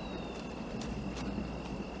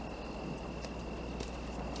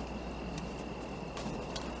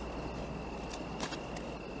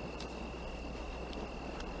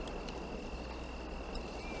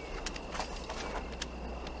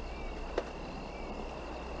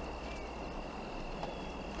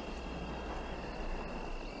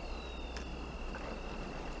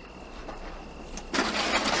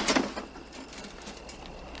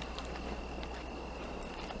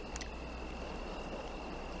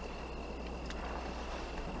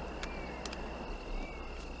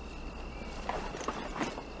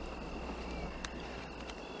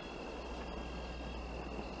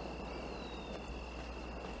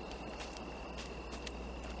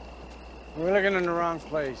 We're looking in the wrong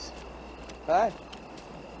place. What?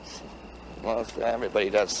 Well, everybody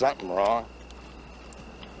does something wrong.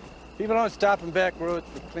 People don't stop in back roads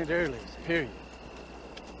for Clint Early's, period.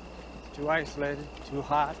 It's too isolated, too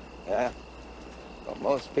hot. Yeah. But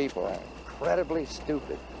most people are incredibly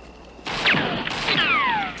stupid.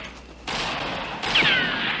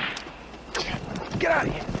 Get out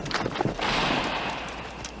of here.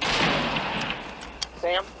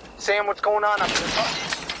 Sam? Sam, what's going on up there?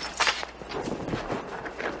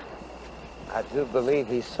 I do believe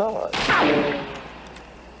he saw us.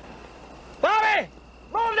 Bobby!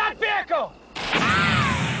 Move that vehicle!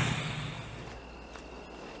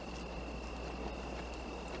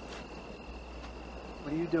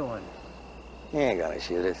 What are you doing? He ain't gonna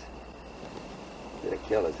shoot us. Could have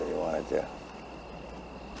killed us if he wanted to.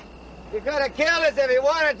 You could have killed us if he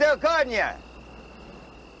wanted to, couldn't you?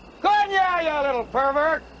 Couldn't you, you little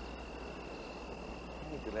pervert?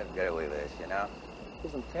 You could let him get away with this, you know?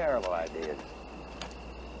 There's some terrible ideas.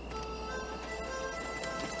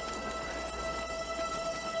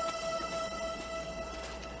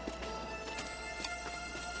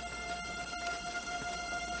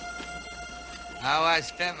 How I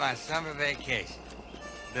spent my summer vacation.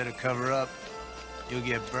 Better cover up. You'll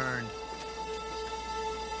get burned.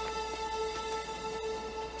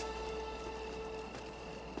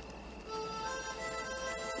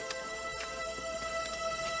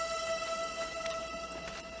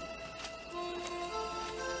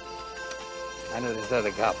 I knew this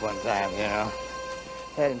other cop one time, you know.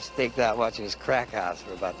 Had him staked out watching his crack house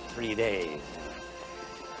for about 3 days.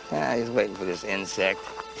 He's waiting for this insect.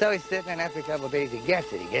 So he's sitting, and after a couple of days, he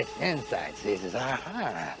gets it. He gets the inside. So he says,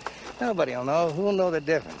 aha, nobody will know. Who'll know the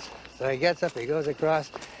difference? So he gets up, he goes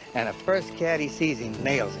across, and the first cat he sees, he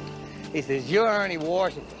nails him. He says, you're Ernie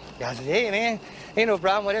Washington. I says, hey, man, ain't no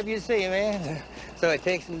problem, whatever you say, man. So he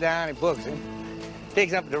takes him down, he books him.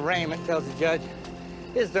 Takes him up to Raymond, tells the judge,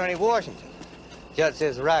 this is Ernie Washington. Judge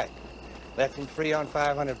says, right. Lets him free on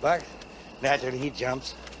 $500. Naturally, he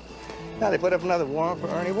jumps. Now they put up another warrant for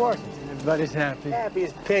Ernie Washington. Everybody's happy. Happy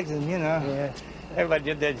as pigs, and you know. Yeah. Everybody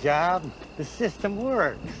did their job. The system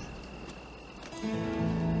works.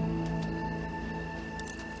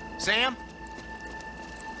 Sam?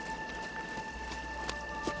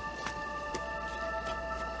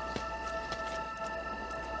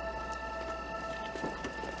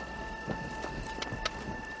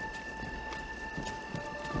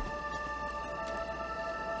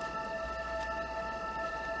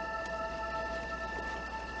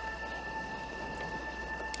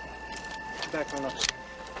 Back on up.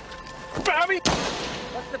 Bobby!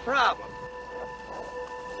 What's the problem?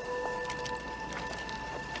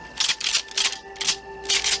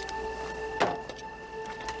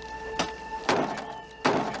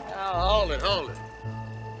 Oh, hold it, hold it.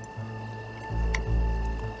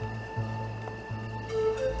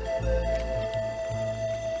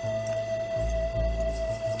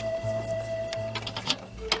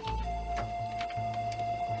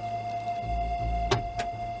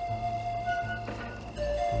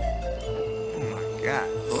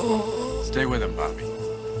 Stay with him, Bobby.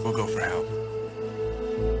 We'll go for help.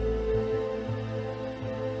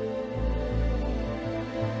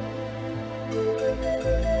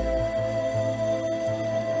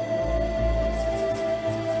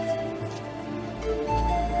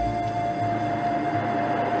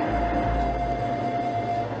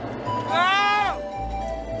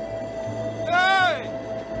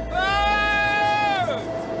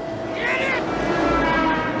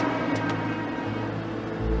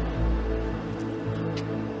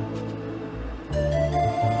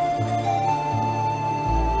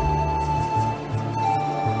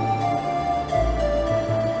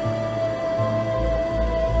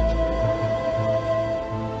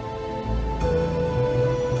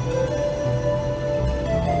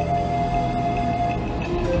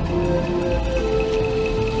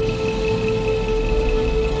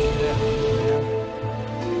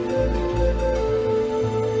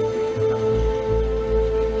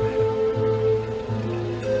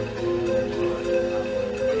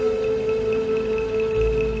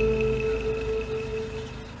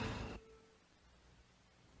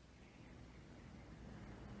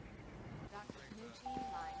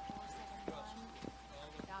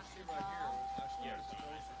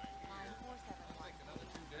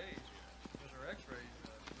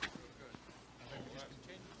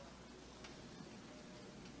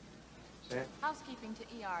 Housekeeping to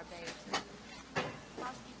ER Bay 2.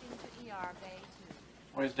 Housekeeping to ER Bay 2.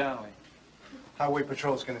 Where's Donnelly? Highway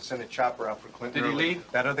Patrol's gonna send a chopper out for Clinton. Did he early.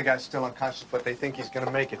 leave? That other guy's still unconscious, but they think he's gonna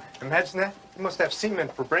make it. Imagine that. He must have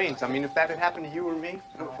cement for brains. I mean, if that had happened to you or me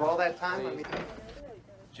for all that time, I mean...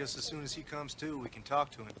 Just as soon as he comes to, we can talk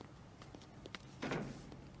to him.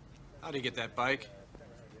 How'd he get that bike?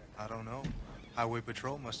 I don't know. Highway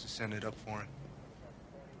Patrol must have sent it up for him.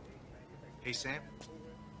 Hey, Sam.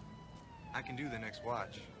 I can do the next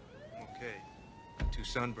watch. I'm okay. Not too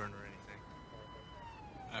sunburned or anything.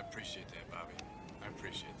 I appreciate that, Bobby. I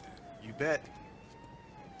appreciate that. You bet.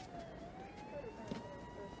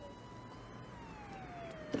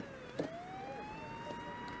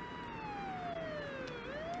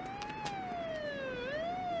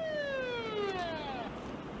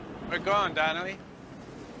 We're going, Donnelly.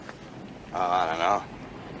 Oh, I don't know.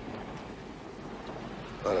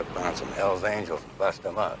 Put up on some Hell's Angels and bust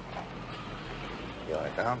them up. You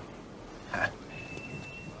wanna come? Why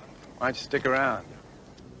don't you stick around?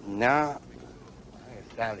 No. I think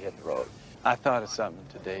it's time to hit the road. I thought of something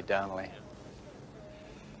today, Donnelly.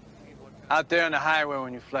 Out there on the highway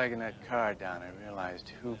when you're flagging that car down, I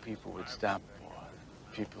realized who people would stop for.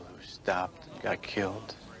 People who stopped and got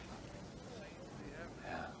killed.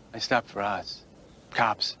 Yeah, they stopped for us.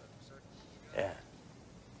 Cops. Yeah.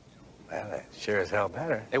 Well, that's sure as hell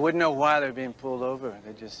better. They wouldn't know why they're being pulled over.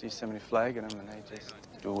 They just see somebody flagging them and they just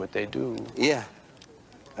do what they do. Yeah.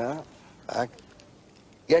 Well, I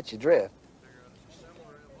get your drift.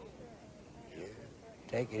 You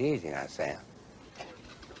take it easy now, Sam.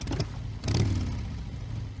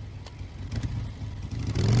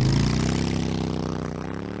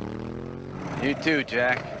 You too,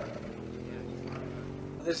 Jack.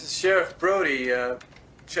 This is Sheriff Brody,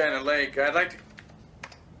 China Lake. I'd like to...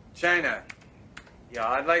 China. Yeah,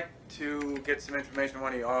 I'd like to get some information on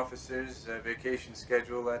one of your officers, vacation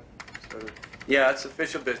schedule, that sort of... Yeah, it's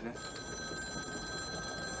official business.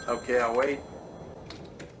 Okay, I'll wait.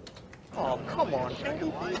 Oh, come on, baby.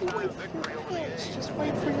 Wait for your pitch. Just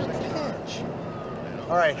wait for your pitch.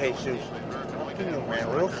 All right, Jesus. Come on, man.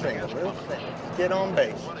 Real single, real single. Get on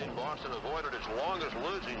base. Boston avoided its longest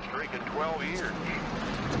losing streak in 12 years.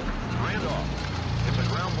 Randolph. It's a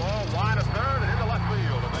ground ball, wide of third, and into left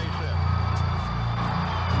field. A base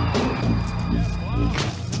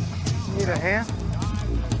hit. Need a hand?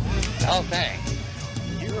 No, thanks.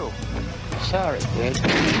 You. Sorry, kid.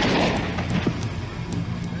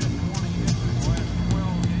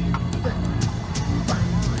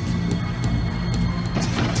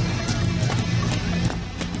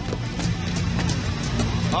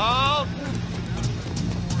 Halt!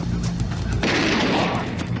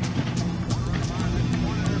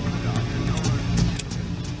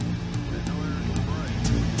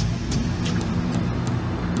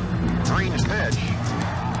 Green's pitch.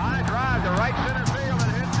 High drive to right center field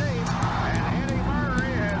and hit deep. And Eddie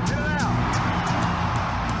Murray has hit it out.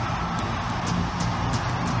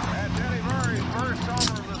 That's Eddie Murray's first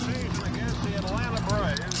homer of the season against the Atlanta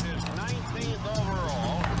Braves, his 19th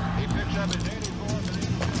overall. He picks up his 84th and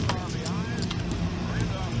 85th RBIs.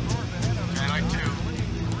 Randolph scores ahead of China Lake 2.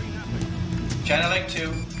 China Lake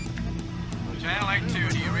 2. China Lake 2,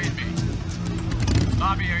 do you read me?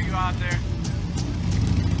 Bobby, are you out there?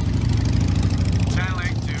 China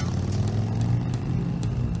Lake 2.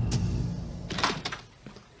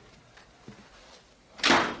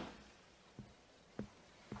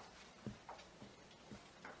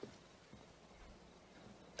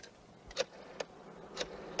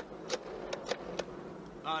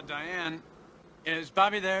 Diane, is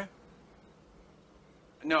Bobby there?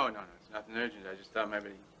 No, it's nothing urgent. I just thought maybe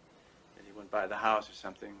he went by the house or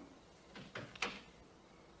something.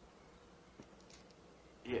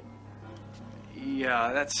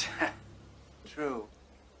 Yeah, that's true.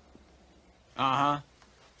 Uh-huh.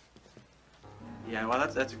 Yeah, well,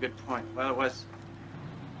 that's a good point. Well, it was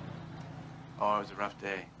a rough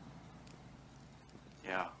day.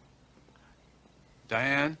 Yeah.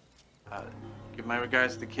 Diane, give my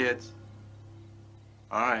regards to the kids.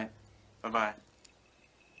 All right. Bye-bye.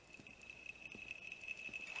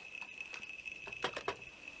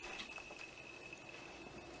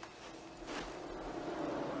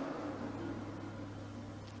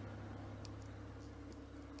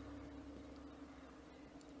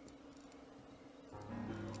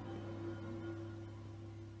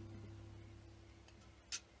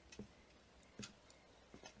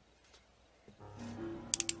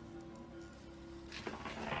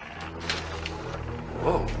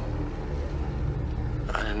 Whoa.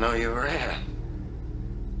 I didn't know you were here.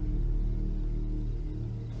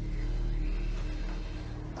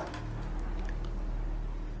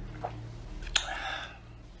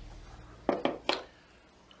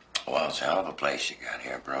 Well, it's a hell of a place you got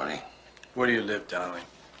here, Brody. Where do you live, Donnelly?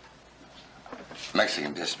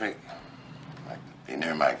 Mexican district. Like to be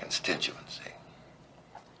near my constituency.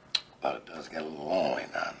 But it does get a little lonely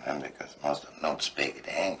now and then because most of them don't speak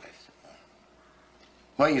the English.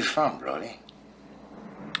 Where you from, Brody?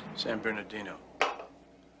 San Bernardino.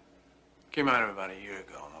 Came out of about a year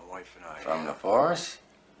ago, my wife and I. From the force?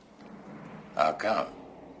 How come?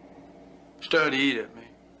 Started to eat at me.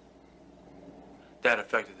 That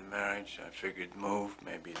affected the marriage. I figured move,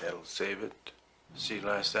 maybe that'll save it. See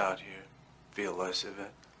less out here, feel less of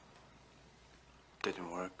it.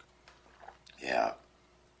 Didn't work. Yeah.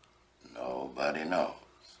 Nobody knows.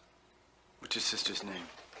 What's your sister's name?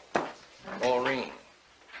 Maureen.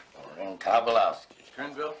 Maureen Kobolowski.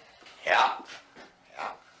 Kernville? Yeah.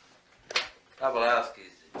 Yeah.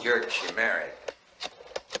 Kobolowski's the jerk she married.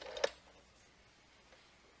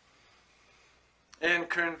 In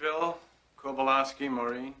Kernville, Kobolowski,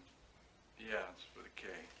 Maureen? Yeah, it's with a K.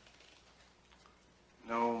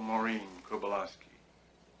 No Maureen Kobolowski.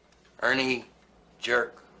 Ernie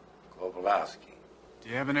Jerk Kobolowski. Do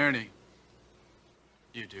you have an Ernie?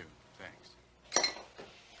 You do, thanks.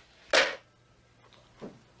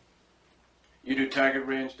 You do target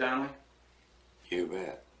range, Donnelly? You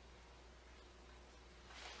bet.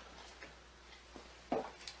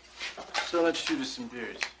 So let's shoot us some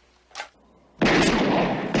beers.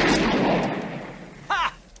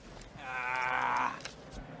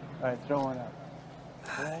 All right, throw one up.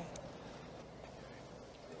 All right.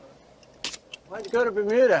 Why'd you go to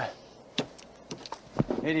Bermuda?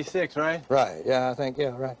 86, right? Right, yeah, I think,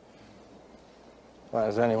 yeah, right. Why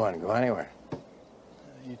does anyone go anywhere?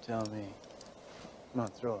 You tell me. Come on,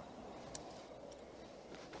 throw it.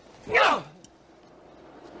 No!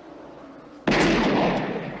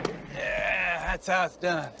 Yeah, that's how it's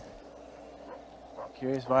done.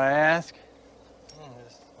 Curious why I ask?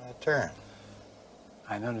 It's my turn.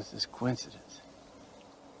 I noticed this coincidence.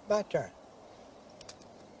 My turn.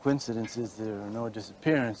 Coincidence is there are no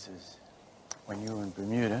disappearances. When you were in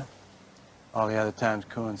Bermuda, all the other times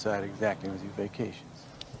coincide exactly with your vacations.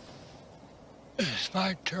 It's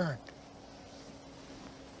my turn.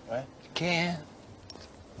 What? Can.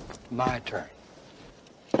 My turn.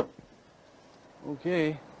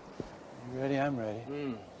 Okay. You ready? I'm ready.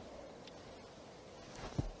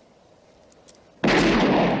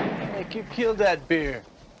 Nick, you killed that beer.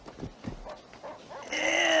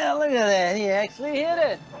 Yeah, look at that. He actually hit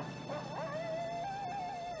it.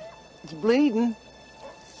 It's bleeding.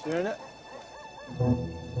 Sure enough.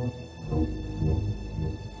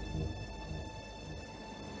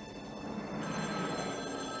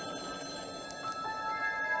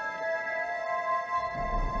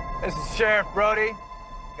 This is Sheriff Brody.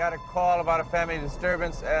 Got a call about a family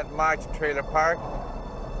disturbance at March Trailer Park.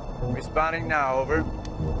 Responding now, over.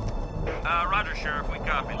 Roger, Sheriff. We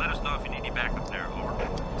copy. Let us know if you need any backup there. Over.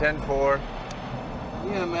 10-4.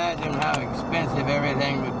 Can you imagine how expensive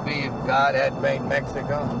everything would be if God had made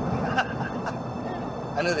Mexico?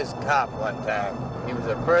 I knew this cop one time. He was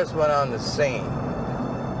the first one on the scene.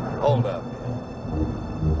 Hold up.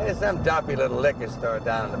 There's some dumpy little liquor store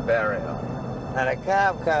down in the barrio. And a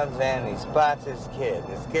cop comes in and he spots his kid.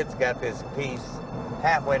 His kid's got this piece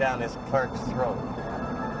halfway down this clerk's throat.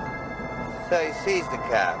 So he sees the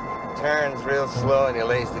cop. Turns real slow and he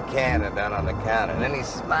lays the cannon down on the counter. And then he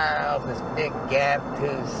smiles, this big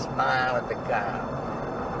gap-toothed smile at the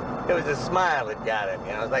cop. It was a smile that got him,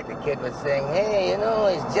 you know. It was like the kid was saying, hey, you know,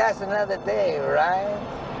 it's just another day, right?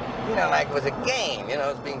 You know, like it was a game, you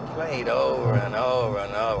know, it's being played over and over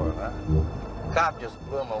and over. Huh? Cop just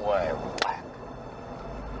blew him away. Whack.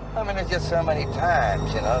 I mean, it's just so many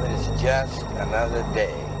times, you know, that it's just another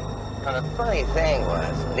day. And the funny thing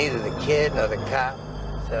was, neither the kid nor the cop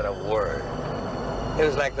said a word. It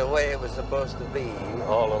was like the way it was supposed to be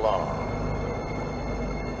all along.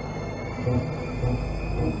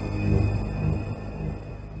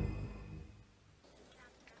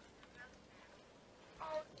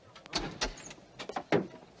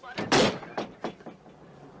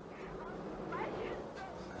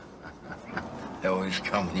 They always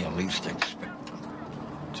come when you least expect them.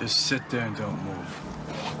 Just sit there and don't move.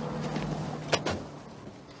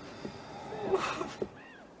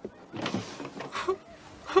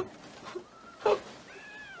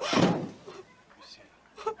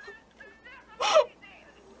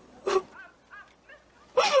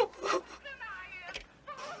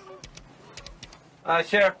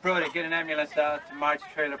 Sheriff Brody, get an ambulance out to March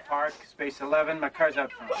Trailer Park, space 11. My car's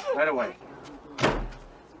out front. Right away.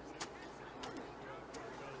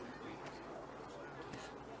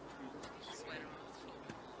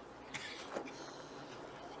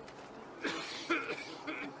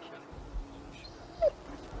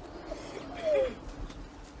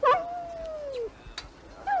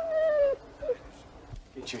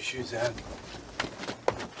 shoes on.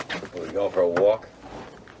 Are we going for a walk?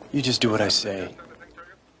 You just do what I say.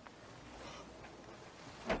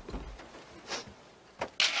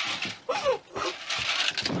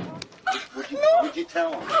 What'd you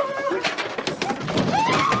tell him?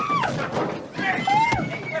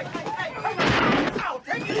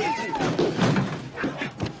 Take it easy.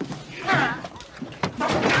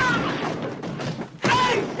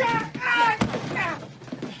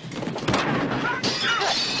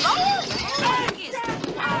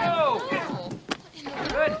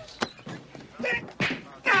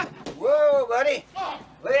 Whoa, buddy.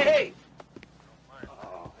 Hey.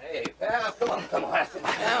 Oh, hey, pal. Come on, come on. Sit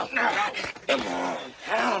down. Come on,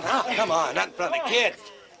 pal. Now, come on, not in front of the kids.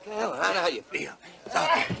 Come on, I know how you feel. It's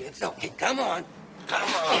okay, kids. It's okay. Come on. Come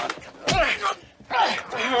on. All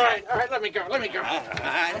right, let me go. All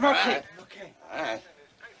right, I'm okay. Okay. All right.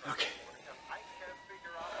 Okay.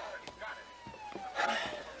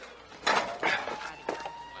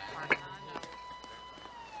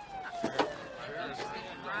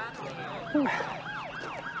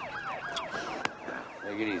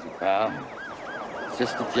 Take it easy, pal. It's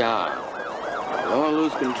just a job. Don't want to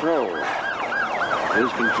lose control.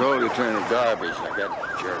 Lose control, you turn to garbage like that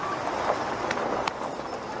jerk.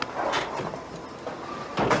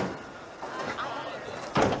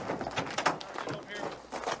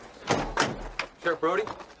 Sheriff Brody?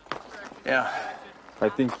 Yeah. I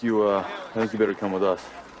think you better come with us.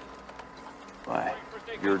 Why?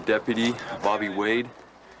 Your deputy, Bobby Wade,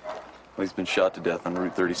 well, he's been shot to death on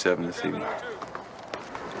Route 37 this evening.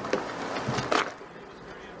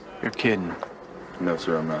 You're kidding. No,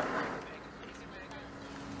 sir, I'm not.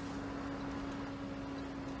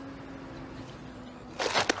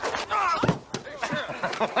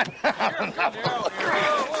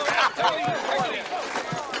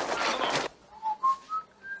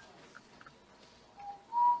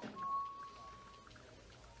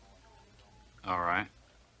 All right.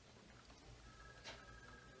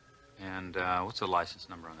 And what's the license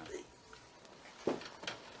number on that?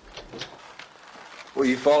 Will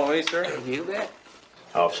you follow me, sir? You bet.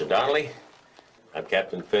 Officer Donnelly, I'm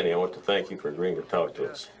Captain Finney. I want to thank you for agreeing to talk to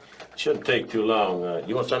us. It shouldn't take too long.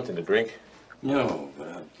 You want something to drink? No, but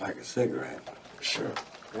I'd like a cigarette. Sure.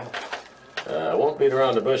 I won't beat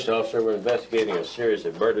around the bush, officer. We're investigating a series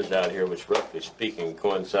of murders out here, which, roughly speaking,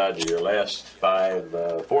 coincide with your last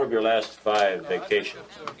four of your last five vacations.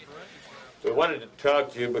 We wanted to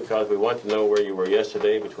talk to you because we want to know where you were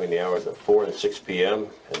yesterday between the hours of 4 and 6 p.m.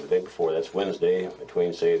 and the day before, that's Wednesday,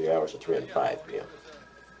 between, say, the hours of 3 and 5 p.m.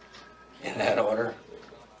 In that order?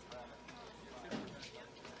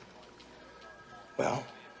 Well,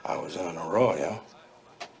 I was in an arroyo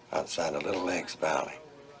outside of Little Lakes Valley,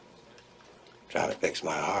 trying to fix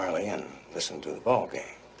my Harley and listen to the ball game.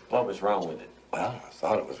 What was wrong with it? Well, I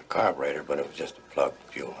thought it was a carburetor, but it was just a plugged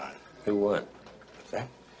fuel line. Who won? What's that?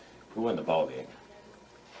 Who won the ball game?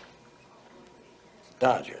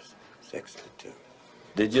 Dodgers, 6-2.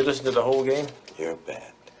 Did you listen to the whole game? You're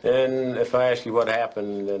bad. And if I ask you what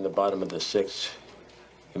happened in the bottom of the sixth,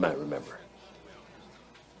 you might remember.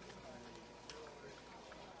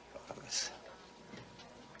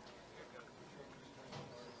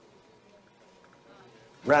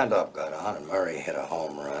 Randolph got on and Murray hit a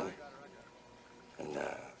home run. And,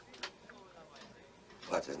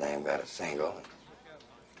 what's his name got a single.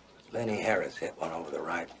 Lenny Harris hit one over the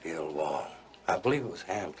right field wall. I believe it was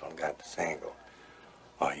Hamilton got the single.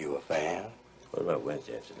 Are you a fan? What about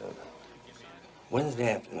Wednesday afternoon? Wednesday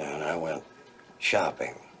afternoon, I went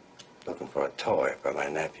shopping, looking for a toy for my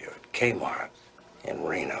nephew at Kmart in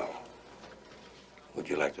Reno. Would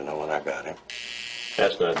you like to know what I got him?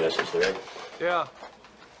 That's not necessary. Yeah.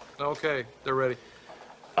 Okay, they're ready.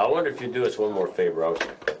 I wonder if you'd do us one more favor,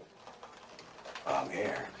 officer. I'm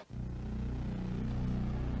here.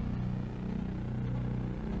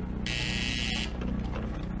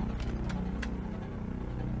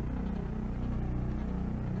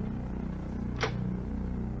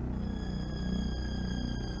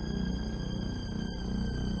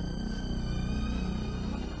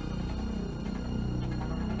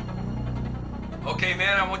 Okay,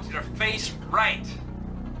 man, I want you to face right.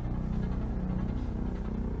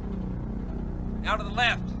 Now to the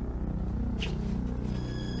left.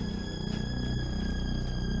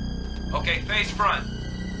 Okay, face front.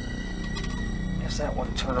 Guess that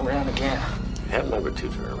one turn around again. Have number 2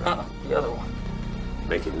 turn around. The other one.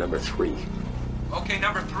 Make it number 3. Okay,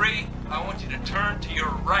 number 3, I want you to turn to your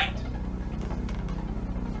right.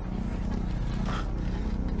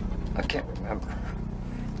 I can't remember.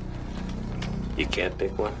 You can't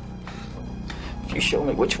pick one? If you show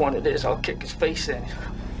me which one it is, I'll kick his face in.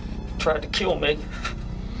 He tried to kill me.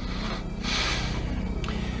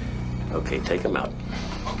 Okay, take him out.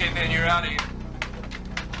 Okay, man, you're out of here.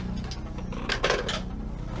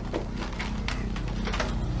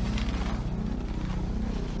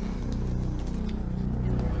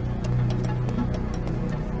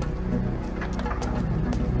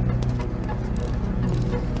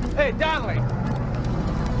 Hey, Donnelly!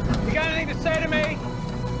 You got anything to say to me?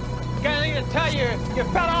 You got anything to tell your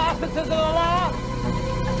fellow officers of the law?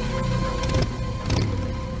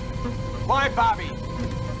 Why, Bobby?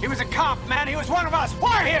 He was a cop, man. He was one of us.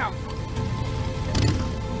 Why him?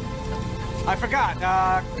 I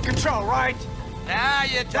forgot. Control, right? Now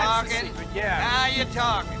you're talking. Yeah. Now you're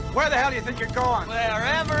talking. Where the hell do you think you're going?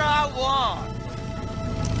 Wherever I want.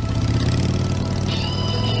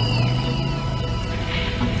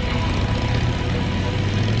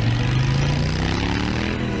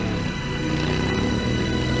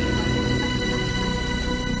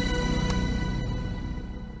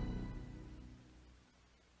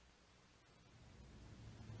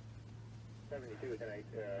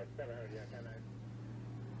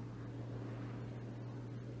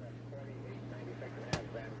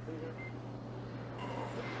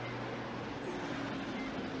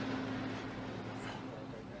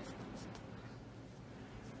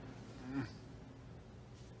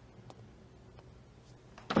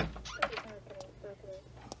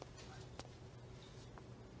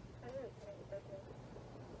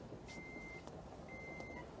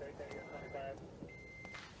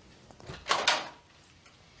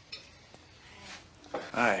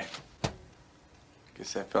 Hi.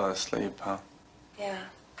 Guess I fell asleep, huh? Yeah,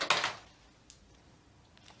 What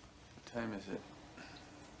time is it?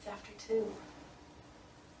 it's after 2.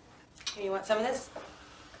 Here, you want some of this?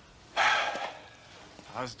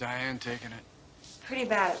 How's Diane taking it? Pretty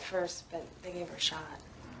bad at first, but they gave her a shot.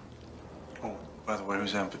 Oh, by the way,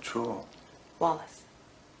 who's on patrol? Wallace.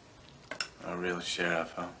 A real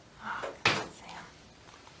sheriff, huh? Oh, come on, Sam.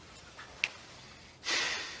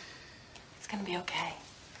 It's gonna be okay.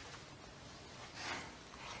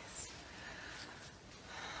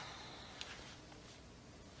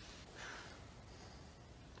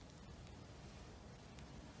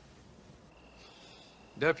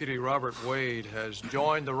 Deputy Robert Wade has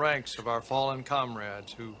joined the ranks of our fallen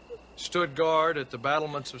comrades who stood guard at the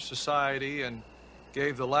battlements of society and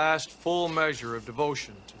gave the last full measure of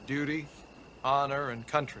devotion to duty, honor, and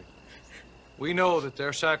country. We know that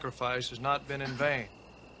their sacrifice has not been in vain.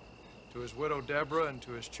 To his widow Deborah and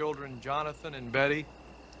to his children Jonathan and Betty,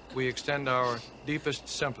 we extend our deepest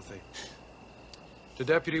sympathy. To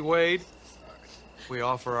Deputy Wade, we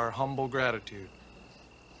offer our humble gratitude.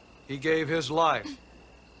 He gave his life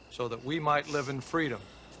so that we might live in freedom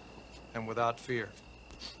and without fear.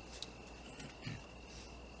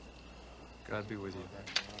 God be with you.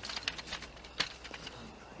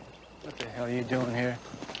 What the hell are you doing here?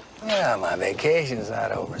 Well, my vacation's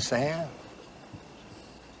not over, Sam.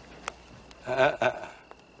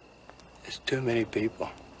 There's too many people.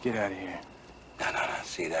 Get out of here. No.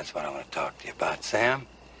 See, that's what I want to talk to you about, Sam.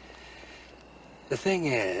 The thing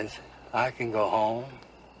is, I can go home,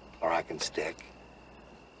 or I can stick,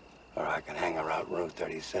 or I can hang around Route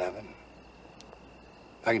 37.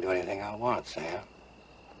 I can do anything I want, Sam.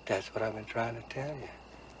 That's what I've been trying to tell you.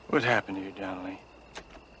 What happened to you, Donnelly?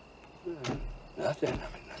 Nothing.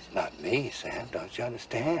 I mean, that's not me, Sam. Don't you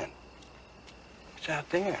understand? It's out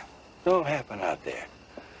there. Don't happen out there.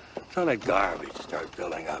 Don't let garbage start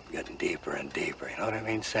building up, getting deeper and deeper. You know what I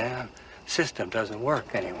mean, Sam? System doesn't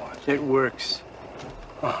work anymore. It works.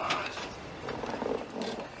 Oh.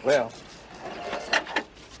 Well,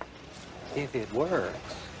 if it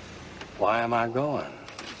works, why am I going?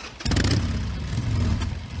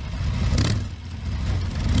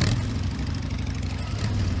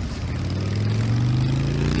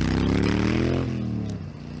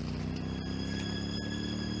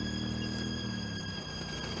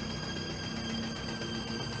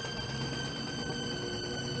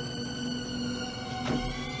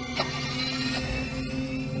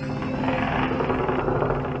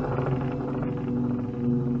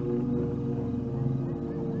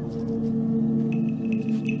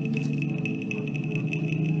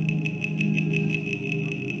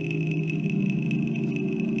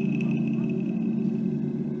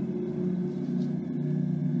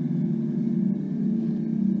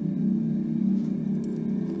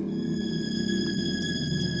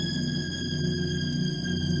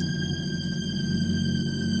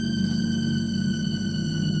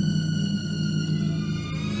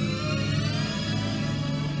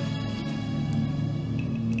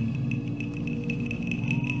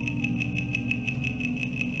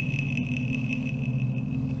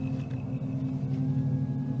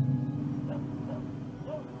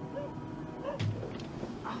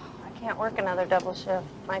 work another double shift.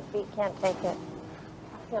 My feet can't take it.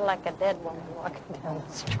 I feel like a dead woman walking down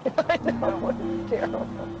the street. I know, it's terrible.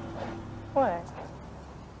 What?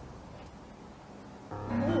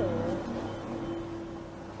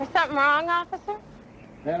 Is something wrong, officer?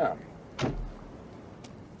 No.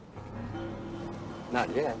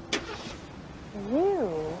 Not yet.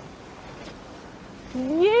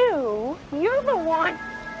 You're the one.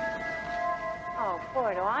 Oh,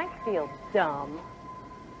 boy, do I feel dumb.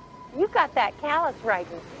 You got that callous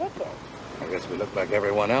writing ticket. I guess we look like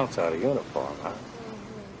everyone else out of uniform, huh?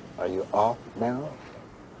 Are you off now?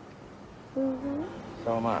 Mm-hmm.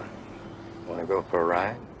 So am I. Want to go for a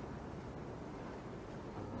ride?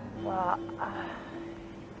 Well,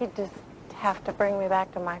 you'd just have to bring me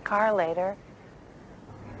back to my car later.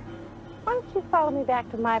 Why don't you follow me back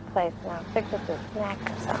to my place and I'll fix us a snack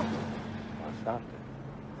or something? What's something?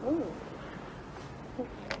 Ooh.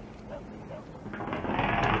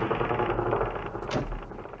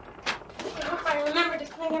 I hope I remember to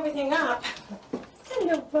clean everything up.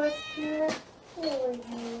 Hello, Buster. How are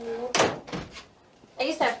you? I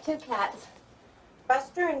used to have two cats,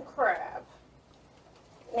 Buster and Crab.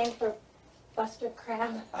 Named for Buster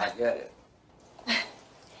Crab. I get it.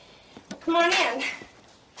 Come on in.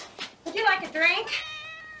 Would you like a drink?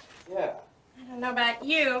 Yeah. I don't know about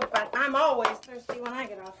you, but I'm always thirsty when I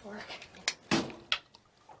get off work.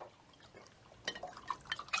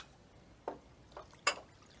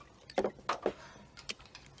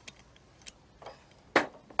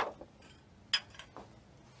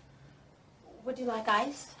 Would you like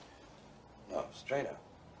ice? No, straight up.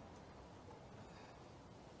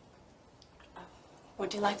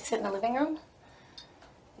 Would you like to sit in the living room?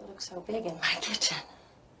 You look so big in my kitchen.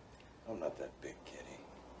 I'm not that big, Kitty.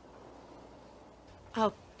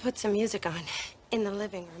 I'll put some music on. In the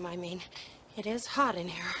living room, I mean. It is hot in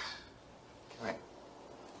here. Come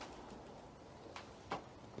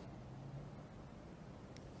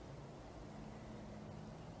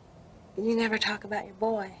here. You never talk about your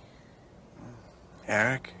boy.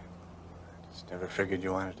 Eric? I just never figured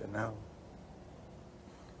you wanted to know.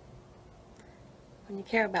 When you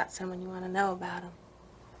care about someone, you want to know about them.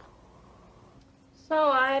 So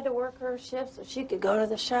I had to work her shift so she could go to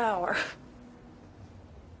the shower.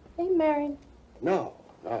 Are you married? No,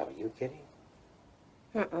 you Kitty?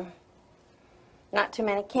 Not too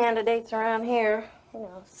many candidates around here. You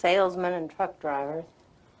know, salesmen and truck drivers.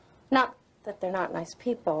 Not that they're not nice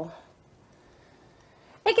people.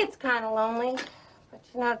 It gets kind of lonely. But,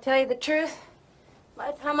 you know, to tell you the truth,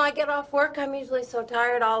 by the time I get off work, I'm usually so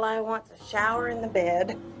tired all I want's a shower in the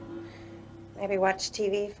bed. Maybe watch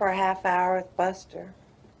TV for a half hour with Buster.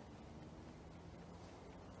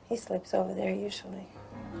 He sleeps over there usually.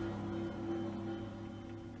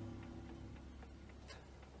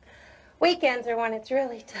 Weekends are when it's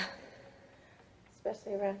really tough.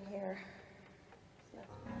 Especially around here. There's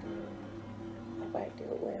nothing to do. Nobody to do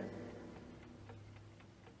it with.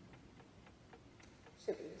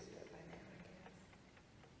 Should be used to it by now, I guess.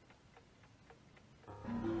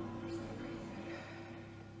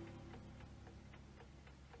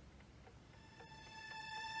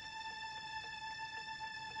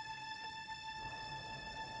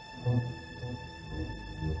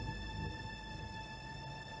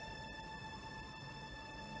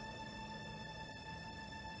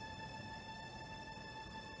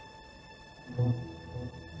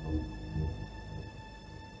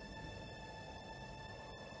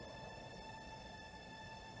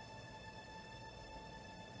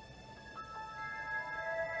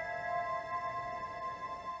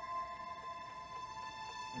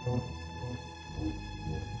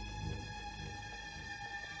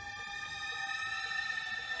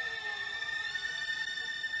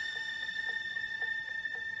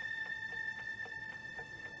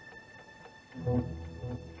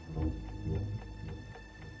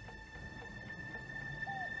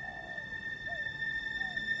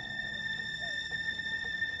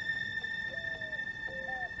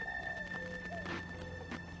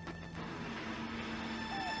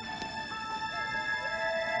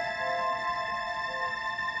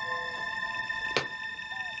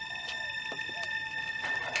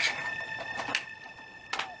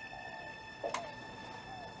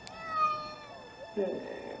 Hey,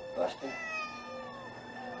 Buster.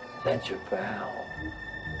 That's your pal.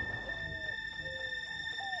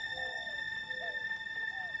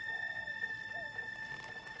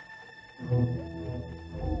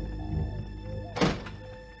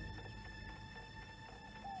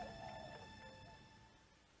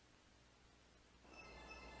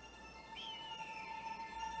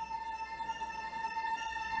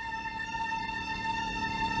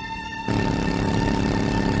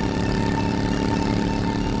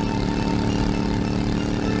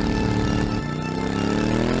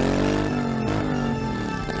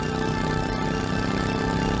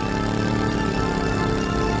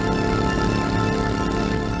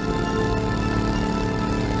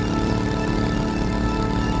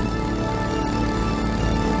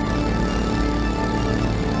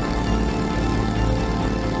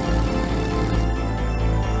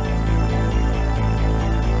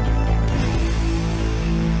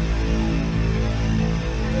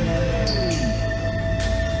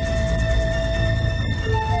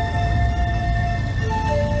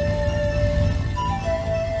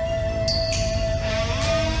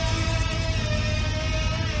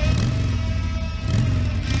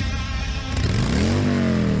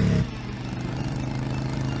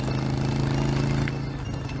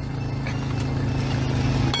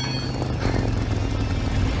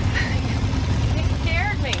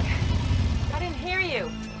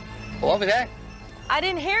 me that? I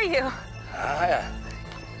didn't hear you. Ah, yeah.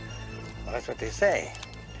 Well, that's what they say.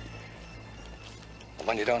 The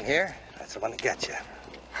one you don't hear, that's the one that gets you.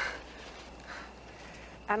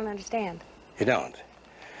 I don't understand. You don't?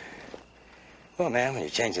 Well, ma'am, when you're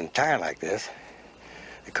changing a tire like this,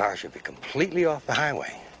 the car should be completely off the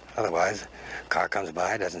highway. Otherwise, a car comes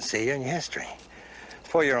by, doesn't see you, and your history. It's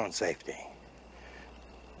for your own safety.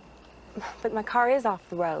 But my car is off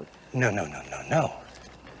the road. No.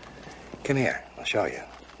 Come here, I'll show you.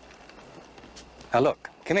 Now look,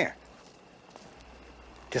 come here.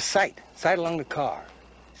 Just sight along the car.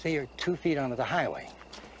 Say you're 2 feet onto the highway.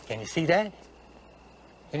 Can you see that?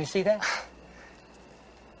 Can you see that?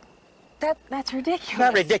 That's ridiculous.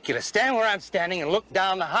 Not ridiculous. Stand where I'm standing and look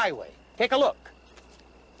down the highway. Take a look.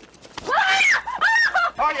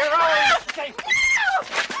 On your own!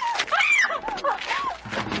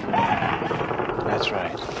 That's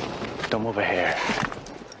right. Don't move a hair.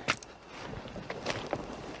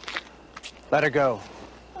 Let her go.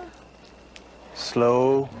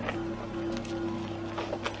 Slow.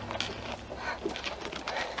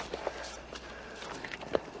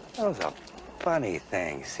 That was a funny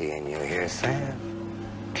thing seeing you here, Sam.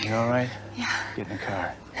 You all right? Yeah. Get in the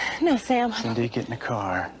car. No, Sam. Cindy, get in the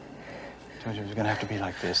car. I told you it was gonna have to be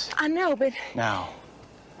like this. I know, but... Now.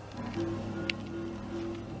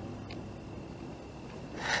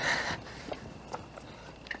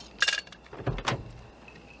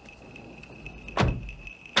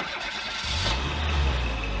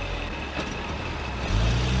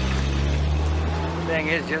 Thing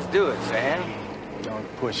is, just do it, Sam.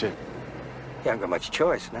 Don't push it. You haven't got much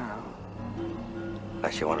choice now.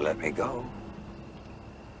 Unless you want to let me go.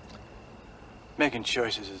 Making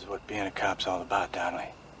choices is what being a cop's all about, Donnelly.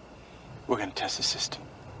 We're gonna test the system.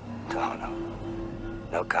 No.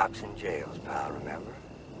 No cops in jails, pal, remember?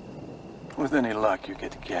 With any luck, you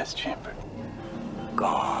get the gas chamber. Go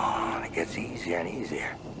on, it gets easier and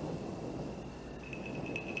easier.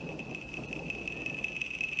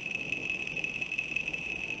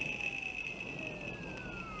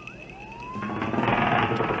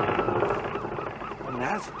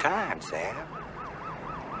 Now's the time, Sam.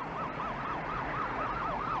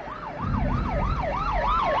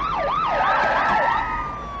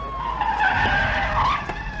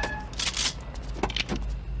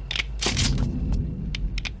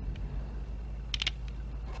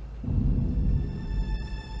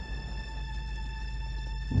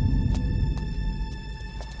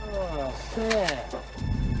 Oh, Sam.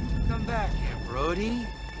 Come back here, Brody.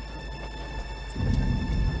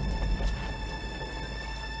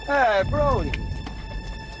 Hey, Brody.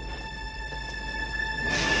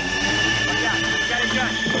 Watch out, he's got a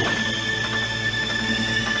gun.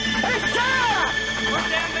 Hey, Sarah!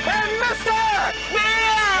 Hey, mister!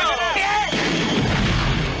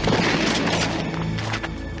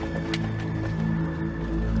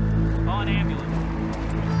 Call an ambulance.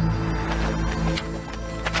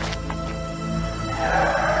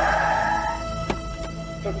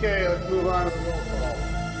 Okay, let's move on to the roll call.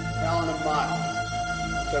 Allen and Mott.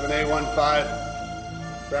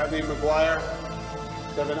 7A15, Bradley McGuire,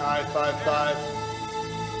 7I55,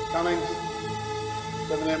 Cummings,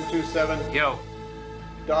 7M27. Yo.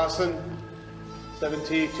 Dawson,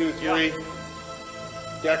 7T23.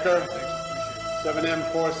 Decker,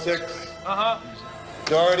 7M46.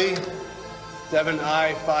 Doherty,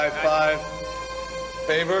 7I55.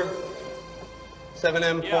 Faber,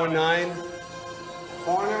 7M49.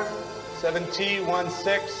 Horner,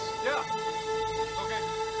 7T16. Yeah.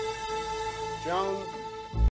 Jones,